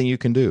 There's nothing you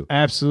can do.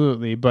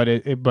 Absolutely.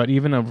 But but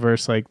even a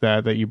verse like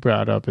that you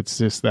brought up, it's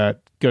just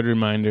that good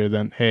reminder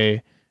that,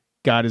 hey,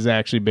 God is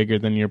actually bigger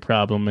than your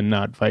problem and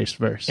not vice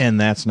versa. And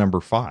that's number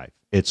 5.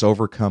 It's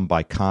overcome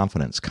by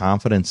confidence.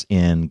 Confidence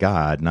in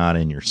God, not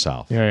in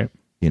yourself. Right.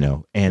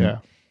 And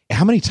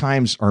how many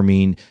times,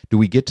 do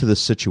we get to the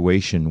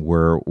situation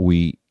where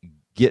we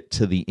get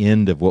to the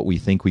end of what we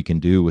think we can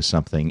do with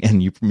something,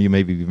 and you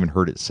maybe even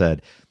heard it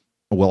said,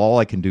 well, all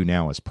I can do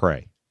now is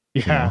pray.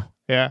 Yeah.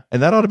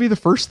 And that ought to be the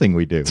first thing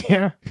we do.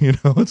 Yeah.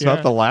 It's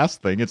not the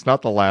last thing. It's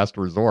not the last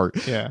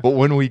resort. Yeah. But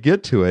when we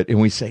get to it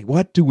and we say,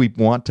 what do we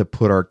want to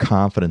put our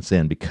confidence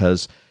in?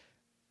 Because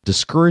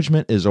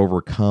discouragement is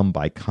overcome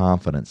by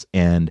confidence.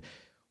 And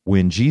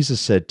when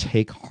Jesus said,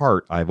 take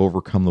heart, I've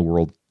overcome the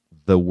world,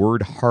 the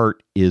word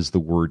heart is the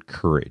word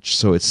courage.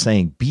 So it's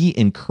saying, be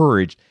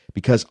encouraged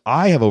because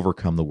I have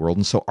overcome the world.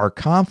 And so our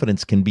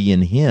confidence can be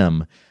in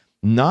him,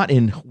 not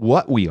in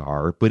what we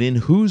are, but in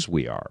whose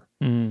we are.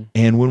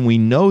 And when we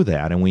know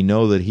that, and we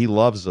know that he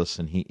loves us,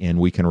 and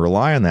we can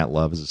rely on that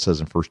love, as it says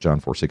in 1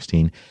 John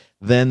 4:16,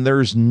 then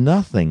there's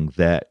nothing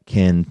that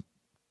can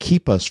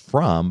keep us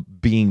from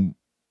being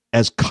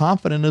as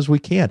confident as we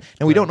can.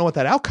 And we don't know what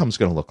that outcome is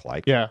going to look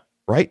like. Yeah.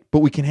 Right? But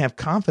we can have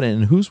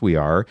confidence in whose we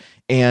are.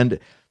 And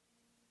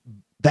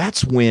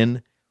that's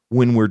when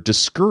we're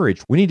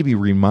discouraged, we need to be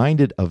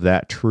reminded of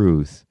that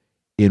truth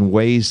in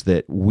ways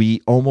that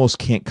we almost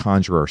can't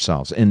conjure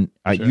ourselves. And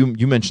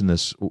you mentioned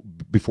this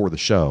before the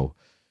show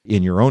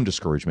in your own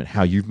discouragement,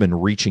 how you've been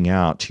reaching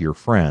out to your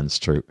friends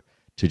to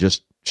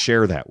just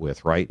share that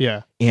with, right?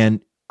 Yeah.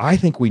 And I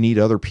think we need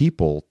other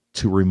people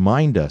to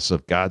remind us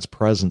of God's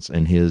presence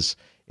and his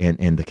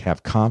and to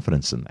have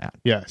confidence in that.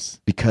 Yes.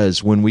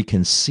 Because when we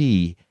can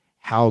see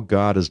how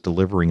God is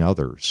delivering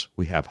others,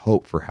 we have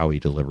hope for how he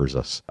delivers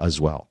us as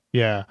well.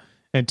 Yeah.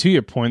 And to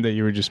your point that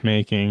you were just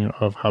making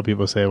of how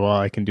people say, well, all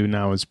I can do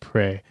now is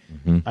pray.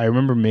 I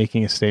remember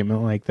making a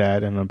statement like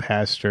that, and a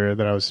pastor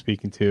that I was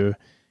speaking to,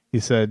 he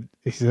said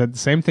the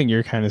same thing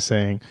you're kind of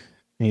saying.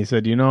 And he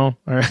said,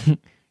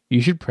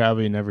 you should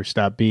probably never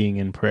stop being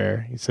in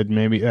prayer. He said,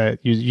 maybe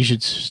you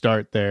should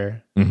start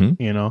there,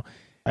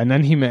 And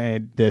then he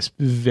made this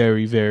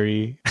very,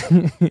 very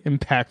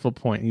impactful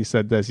point. He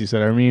said this,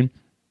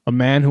 a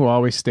man who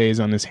always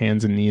stays on his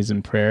hands and knees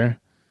in prayer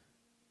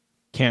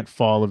can't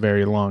fall a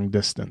very long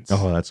distance.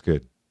 Oh, that's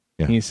good.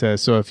 Yeah. He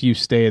says, so if you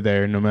stay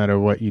there, no matter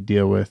what you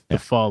deal with, the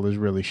fall is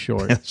really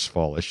short. This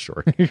fall is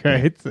short.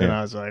 Right? Yeah. And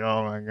I was like,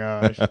 oh my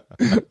gosh.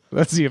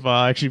 Let's see if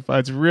I'll actually,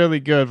 it's really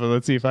good, but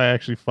let's see if I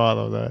actually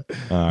follow that.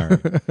 All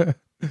right.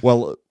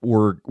 Well,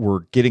 we're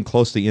getting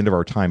close to the end of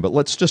our time, but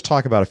let's just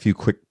talk about a few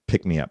quick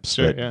pick-me-ups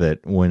that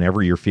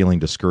whenever you're feeling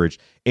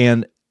discouraged.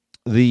 And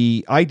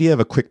the idea of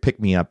a quick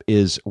pick-me-up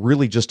is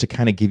really just to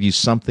kind of give you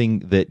something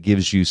that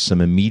gives you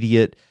some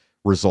immediate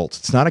results.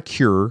 It's not a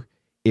cure.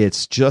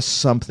 It's just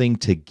something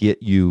to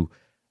get you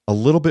a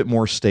little bit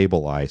more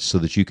stabilized so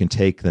that you can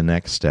take the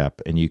next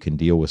step and you can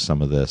deal with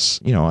some of this.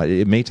 You know,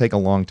 it may take a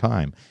long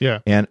time. Yeah.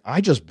 And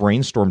I just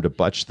brainstormed a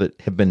bunch that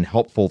have been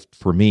helpful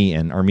for me.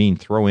 And Armin,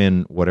 throw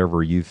in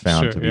whatever you've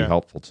found to be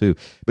helpful too.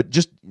 But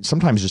just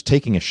sometimes just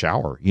taking a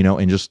shower, you know,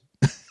 and just,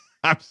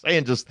 I'm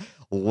saying just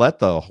let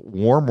the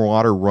warm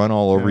water run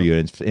all over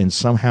you. And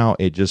somehow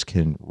it just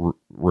can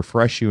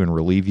refresh you and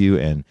relieve you.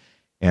 And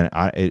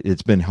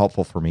it's been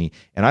helpful for me.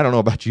 And I don't know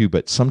about you,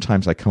 but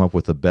sometimes I come up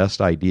with the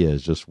best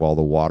ideas just while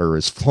the water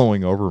is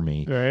flowing over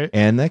me. Right.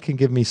 And that can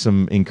give me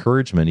some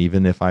encouragement,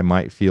 even if I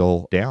might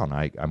feel down.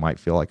 I might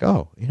feel like,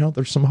 oh, you know,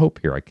 there's some hope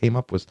here. I came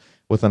up with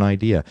an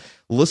idea.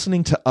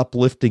 Listening to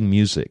uplifting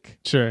music.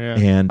 Sure, yeah.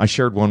 And I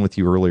shared one with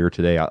you earlier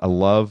today. I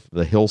love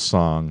the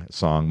Hillsong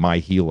song, My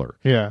Healer.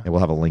 Yeah. And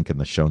we'll have a link in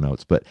the show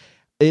notes. But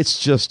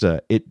it's just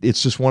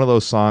it's just one of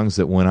those songs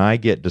that when I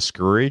get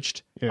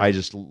discouraged, I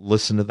just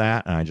listen to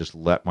that and I just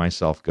let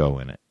myself go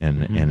in it,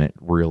 and it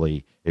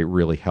really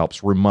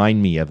helps remind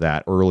me of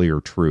that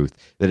earlier truth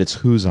that it's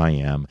whose I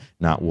am,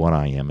 not what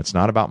I am. It's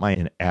not about my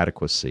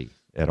inadequacy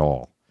at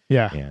all.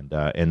 Yeah,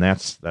 and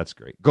that's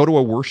great. Go to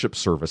a worship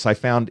service. I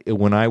found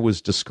when I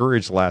was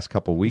discouraged the last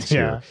couple of weeks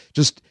here,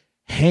 just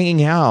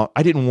hanging out,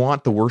 I didn't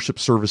want the worship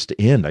service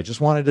to end. I just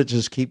wanted to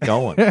just keep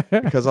going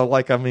because I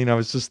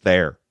was just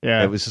there.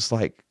 Yeah. It was just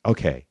like,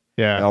 okay.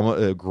 Yeah.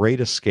 A great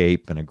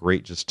escape and a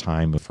great just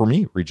time for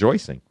me,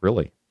 rejoicing,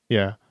 really.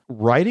 Yeah.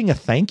 Writing a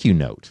thank you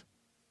note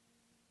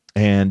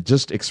and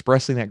just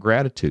expressing that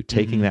gratitude,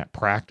 taking that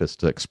practice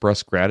to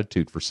express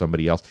gratitude for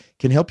somebody else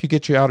can help you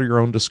get you out of your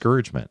own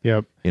discouragement.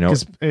 Yep. You know,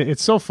 'cause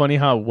it's so funny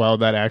how well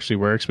that actually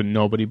works, but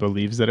nobody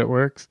believes that it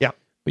works. Yeah.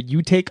 But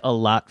you take a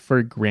lot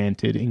for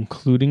granted,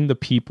 including the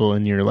people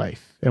in your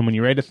life. And when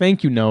you write a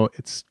thank you note,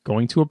 it's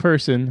going to a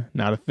person,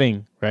 not a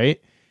thing, right?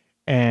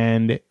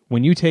 And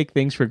when you take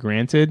things for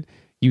granted,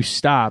 you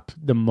stop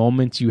the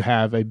moment you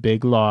have a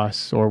big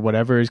loss or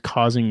whatever is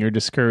causing your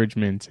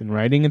discouragement. And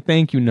writing a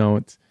thank you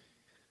note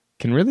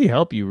can really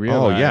help you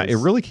realize. Oh, yeah, it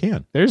really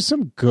can. There's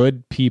some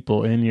good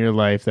people in your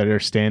life that are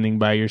standing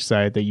by your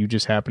side that you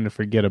just happen to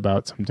forget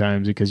about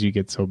sometimes because you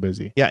get so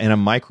busy. Yeah, and a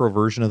micro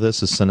version of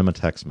this is send them a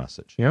text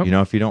message. Yep. You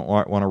know, if you don't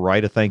want to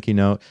write a thank you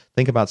note,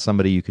 think about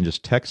somebody you can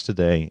just text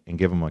today and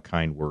give them a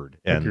kind word.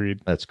 And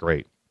Agreed. That's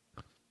great.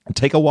 And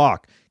take a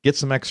walk, get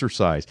some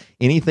exercise.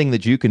 Anything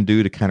that you can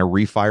do to kind of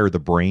refire the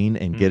brain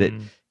and get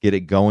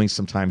it going.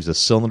 Sometimes the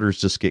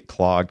cylinders just get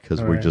clogged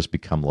because we just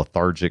become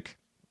lethargic.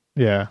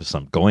 Yeah. Just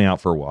going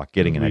out for a walk,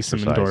 getting an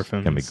exercise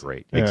can be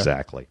great. Yeah.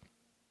 Exactly.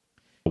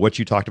 What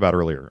you talked about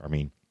earlier, I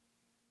mean,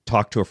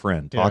 talk to a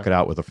friend, talk it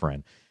out with a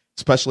friend,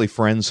 especially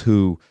friends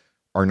who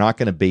are not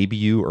going to baby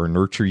you or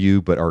nurture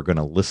you, but are going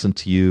to listen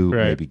to you,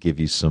 maybe give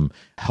you some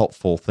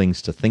helpful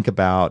things to think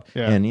about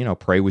and, you know,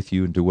 pray with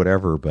you and do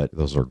whatever. But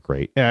those are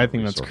great. Yeah, I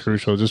think that's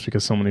crucial just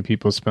because so many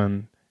people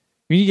when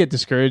you get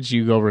discouraged,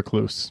 you go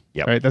recluse.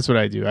 Yep. Right? That's what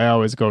I do. I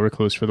always go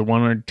recluse for the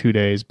 1 or 2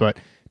 days, but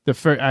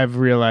I've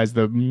realized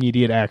the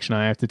immediate action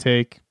I have to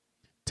take,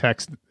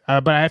 text,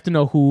 but I have to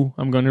know who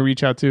I'm going to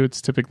reach out to.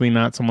 It's typically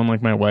not someone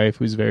like my wife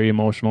who's very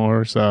emotional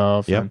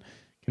herself and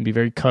can be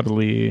very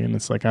cuddly. And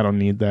it's like, I don't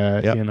need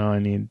that. You know, I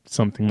need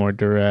something more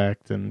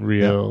direct and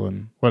real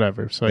and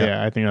whatever. So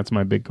yeah, I think that's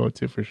my big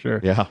go-to for sure.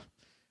 Yeah.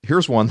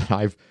 Here's one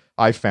that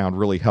I've found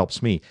really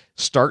helps me.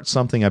 Start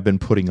something I've been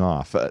putting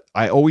off.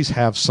 I always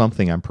have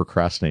something I'm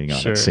procrastinating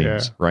on, it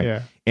seems, right?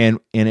 Yeah. And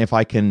if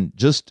I can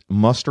just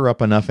muster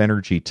up enough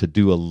energy to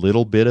do a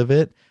little bit of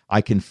it,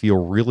 I can feel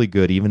really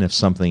good even if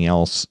something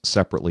else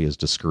separately is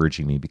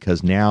discouraging me,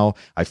 because now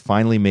I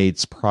finally made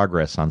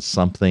progress on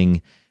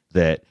something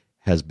that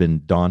has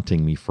been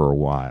daunting me for a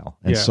while.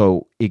 And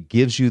so it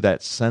gives you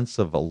that sense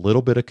of a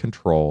little bit of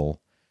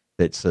control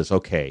that says,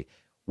 okay,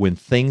 when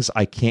things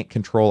I can't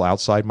control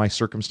outside my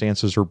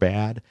circumstances are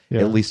bad,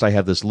 at least I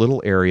have this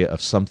little area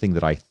of something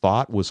that I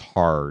thought was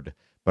hard,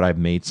 but I've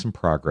made some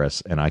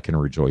progress, and I can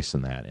rejoice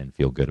in that and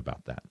feel good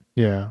about that.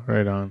 Yeah,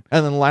 right on.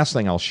 And then the last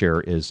thing I'll share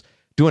is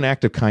do an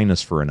act of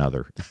kindness for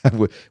another.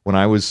 When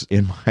I was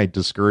in my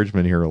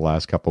discouragement here the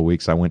last couple of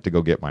weeks, I went to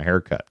go get my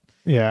hair cut.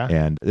 Yeah.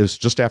 And it was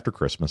just after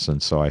Christmas,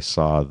 and so I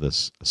saw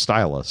this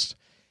stylist,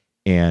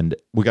 and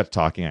we got to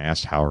talking. I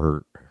asked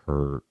how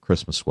her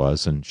Christmas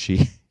was, and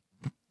she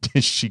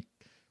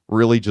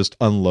really just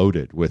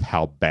unloaded with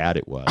how bad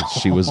it was.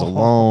 She was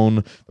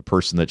alone. The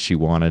person that she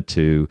wanted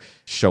to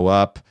show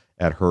up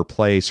at her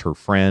place, her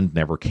friend,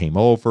 never came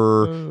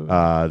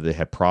over. They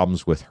had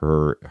problems with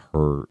her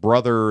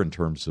brother in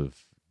terms of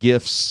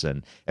gifts,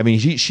 and I mean,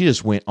 she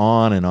just went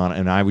on, and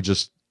I would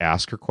just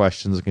ask her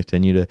questions and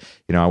continue to,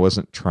 I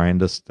wasn't trying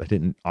to, I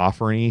didn't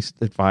offer any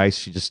advice.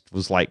 She just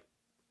was like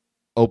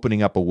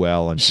opening up a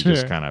well, and she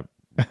just kind of,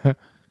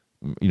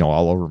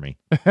 all over me,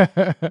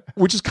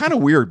 which is kind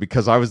of weird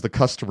because I was the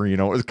customer,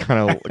 it was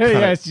kind of,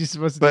 yeah, she's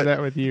supposed to do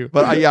that with you.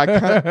 But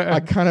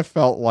I kind of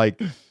felt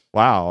like,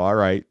 wow, all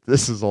right,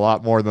 this is a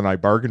lot more than I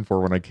bargained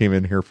for when I came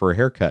in here for a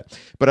haircut.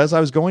 But as I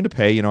was going to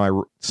pay,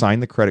 I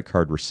signed the credit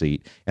card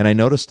receipt, and I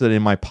noticed that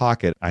in my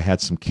pocket, I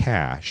had some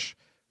cash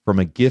from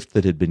a gift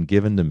that had been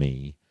given to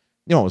me.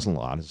 It wasn't a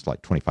lot. It was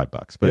like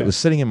 $25, but it was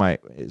sitting in my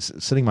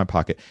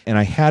pocket, and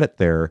I had it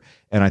there,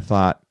 and I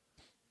thought,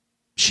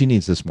 she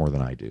needs this more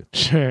than I do.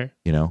 Sure.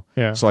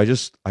 Yeah. So I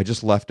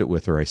just left it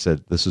with her. I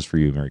said, "This is for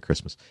you. Merry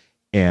Christmas."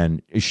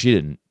 And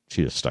she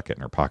just stuck it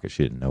in her pocket.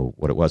 She didn't know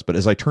what it was. But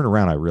as I turned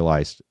around, I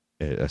realized,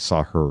 I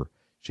saw her.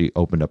 She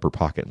opened up her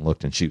pocket and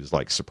looked, and she was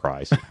like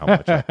surprised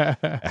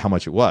at how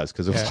much it was,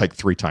 because it was like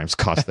 3 times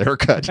cost the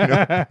haircut.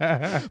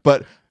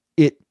 But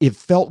it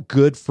felt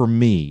good for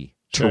me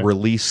to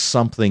release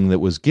something that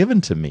was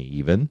given to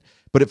me,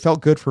 but it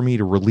felt good for me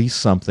to release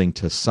something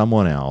to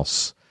someone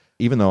else,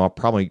 even though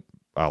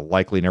I'll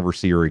likely never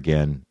see her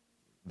again.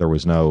 There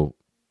was no,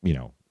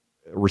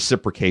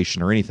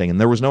 reciprocation or anything, and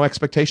there was no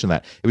expectation of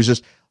that. It was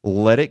just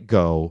let it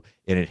go,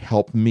 and it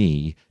helped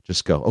me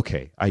just go,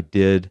 okay, I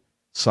did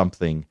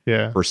something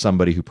for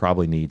somebody who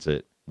probably needs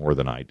it more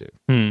than I do.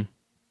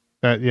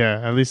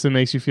 At least it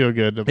makes you feel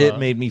good. It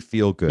made me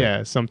feel good.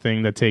 Yeah,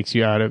 something that takes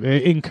you out of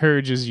it,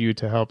 encourages you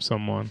to help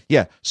someone.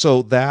 Yeah,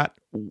 so that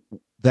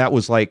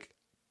was like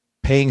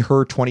paying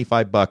her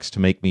 $25 to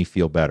make me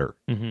feel better.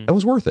 Mm-hmm. That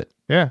was worth it.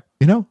 Yeah,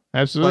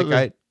 absolutely.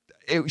 Like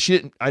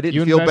I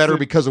didn't feel better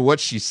because of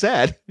what she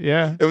said.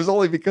 Yeah, it was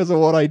only because of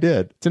what I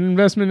did. It's an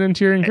investment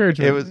into your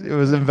encouragement. It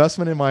was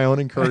investment in my own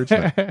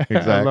encouragement. Exactly.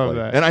 I love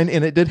that, and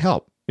it did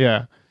help.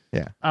 Yeah.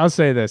 I'll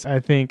say this.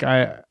 I think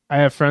I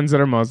have friends that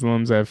are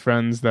Muslims. I have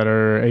friends that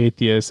are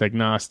atheists,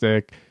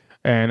 agnostic.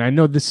 And I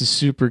know this is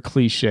super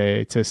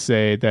cliche to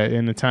say that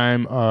in a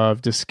time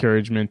of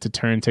discouragement to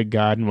turn to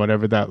God and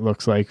whatever that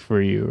looks like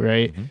for you,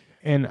 right? Mm-hmm.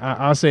 And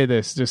I'll say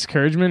this,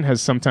 discouragement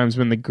has sometimes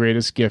been the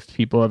greatest gift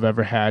people have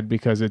ever had,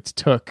 because it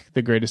took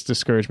the greatest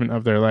discouragement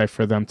of their life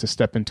for them to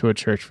step into a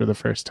church for the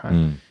first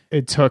time.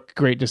 It took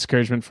great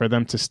discouragement for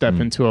them to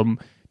step into a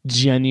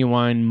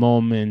genuine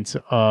moment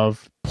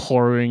of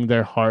pouring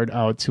their heart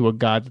out to a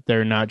God that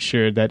they're not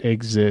sure that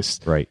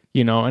exists. Right.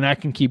 And I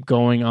can keep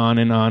going on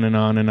and on and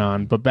on and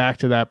on. But back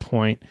to that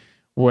point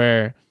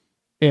where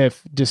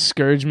if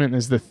discouragement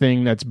is the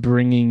thing that's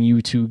bringing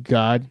you to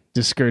God,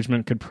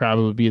 discouragement could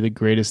probably be the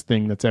greatest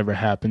thing that's ever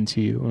happened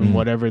to you. And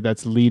whatever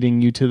that's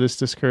leading you to this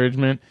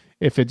discouragement,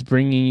 if it's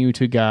bringing you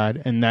to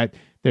God, and that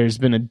there's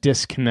been a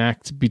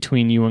disconnect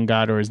between you and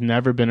God, or has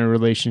never been a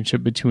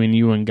relationship between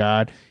you and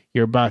God,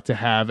 you're about to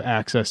have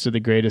access to the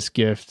greatest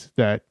gift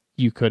that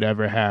you could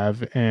ever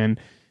have. And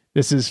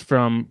this is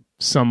from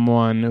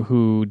someone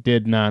who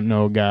did not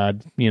know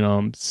God,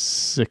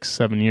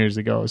 6-7 years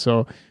ago.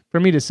 So for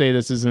me to say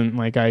this isn't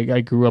like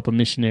I grew up a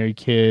missionary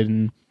kid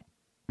and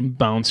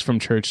bounced from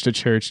church to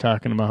church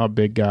talking about how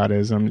big God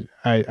is.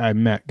 I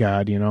met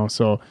God,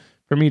 So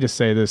for me to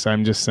say this,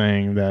 I'm just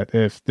saying that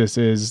if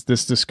this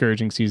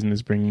discouraging season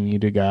is bringing you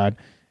to God,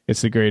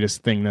 it's the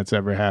greatest thing that's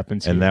ever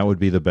happened to you. And that would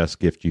be the best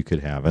gift you could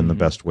have, and the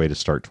best way to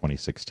start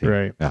 2016.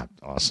 Right. Yeah,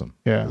 awesome.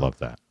 Yeah. I love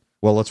that.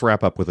 Well, let's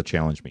wrap up with a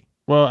challenge me.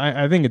 Well,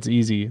 I think it's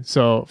easy.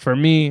 So for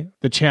me,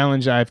 the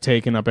challenge I've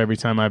taken up every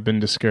time I've been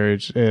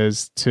discouraged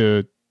is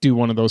to do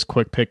one of those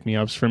quick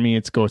pick-me-ups. For me,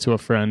 it's go to a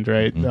friend,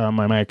 right?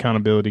 My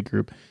accountability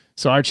group.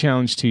 So our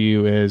challenge to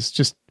you is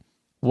just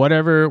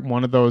whatever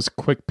one of those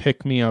quick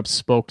pick-me-ups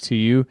spoke to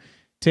you,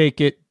 take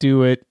it,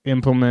 do it,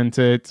 implement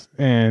it,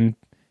 and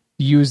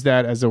use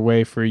that as a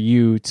way for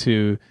you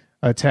to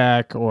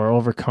attack or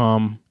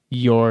overcome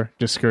your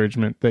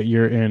discouragement that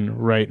you're in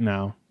right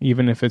now,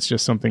 even if it's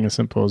just something as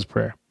simple as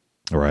prayer.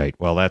 All right.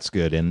 Well, that's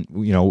good. And,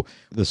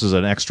 this is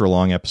an extra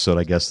long episode,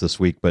 I guess, this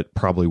week, but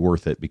probably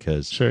worth it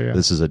because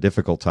this is a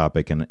difficult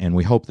topic. And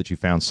we hope that you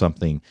found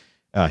something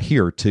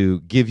here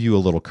to give you a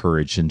little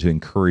courage and to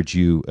encourage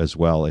you as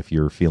well if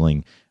you're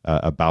feeling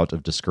a bout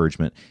of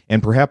discouragement.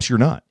 And perhaps you're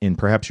not. And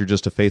perhaps you're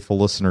just a faithful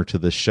listener to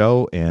this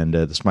show, and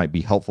this might be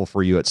helpful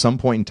for you at some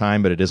point in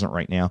time, but it isn't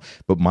right now.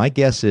 But my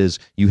guess is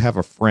you have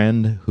a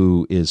friend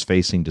who is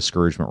facing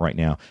discouragement right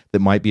now that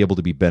might be able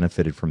to be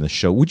benefited from this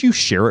show. Would you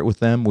share it with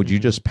them? Would you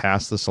just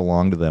pass this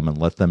along to them and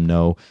let them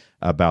know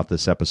about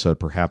this episode?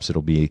 Perhaps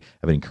it'll be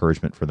of an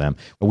encouragement for them.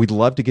 But we'd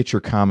love to get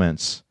your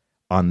comments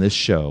on this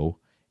show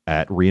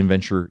at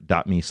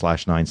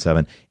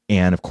reinventure.me/97.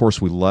 And of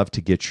course, we love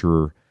to get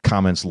your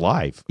comments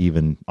live,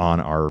 even on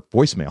our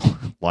voicemail,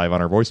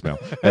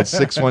 at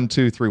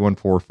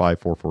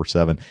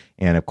 612-314-5447.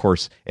 And of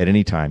course, at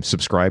any time,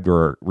 subscribe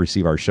or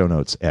receive our show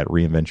notes at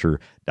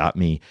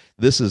reinventure.me.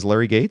 This is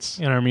Larry Gates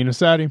and Armin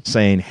Asadi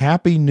saying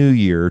Happy New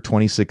Year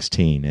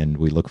 2016. And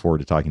we look forward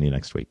to talking to you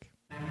next week.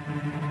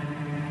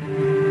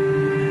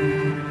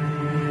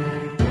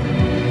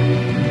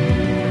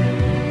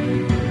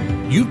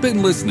 You've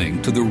been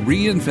listening to the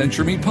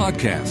Reinventure Me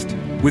podcast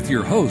with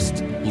your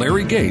hosts,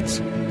 Larry Gates,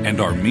 and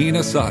Armin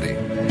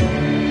Asadi.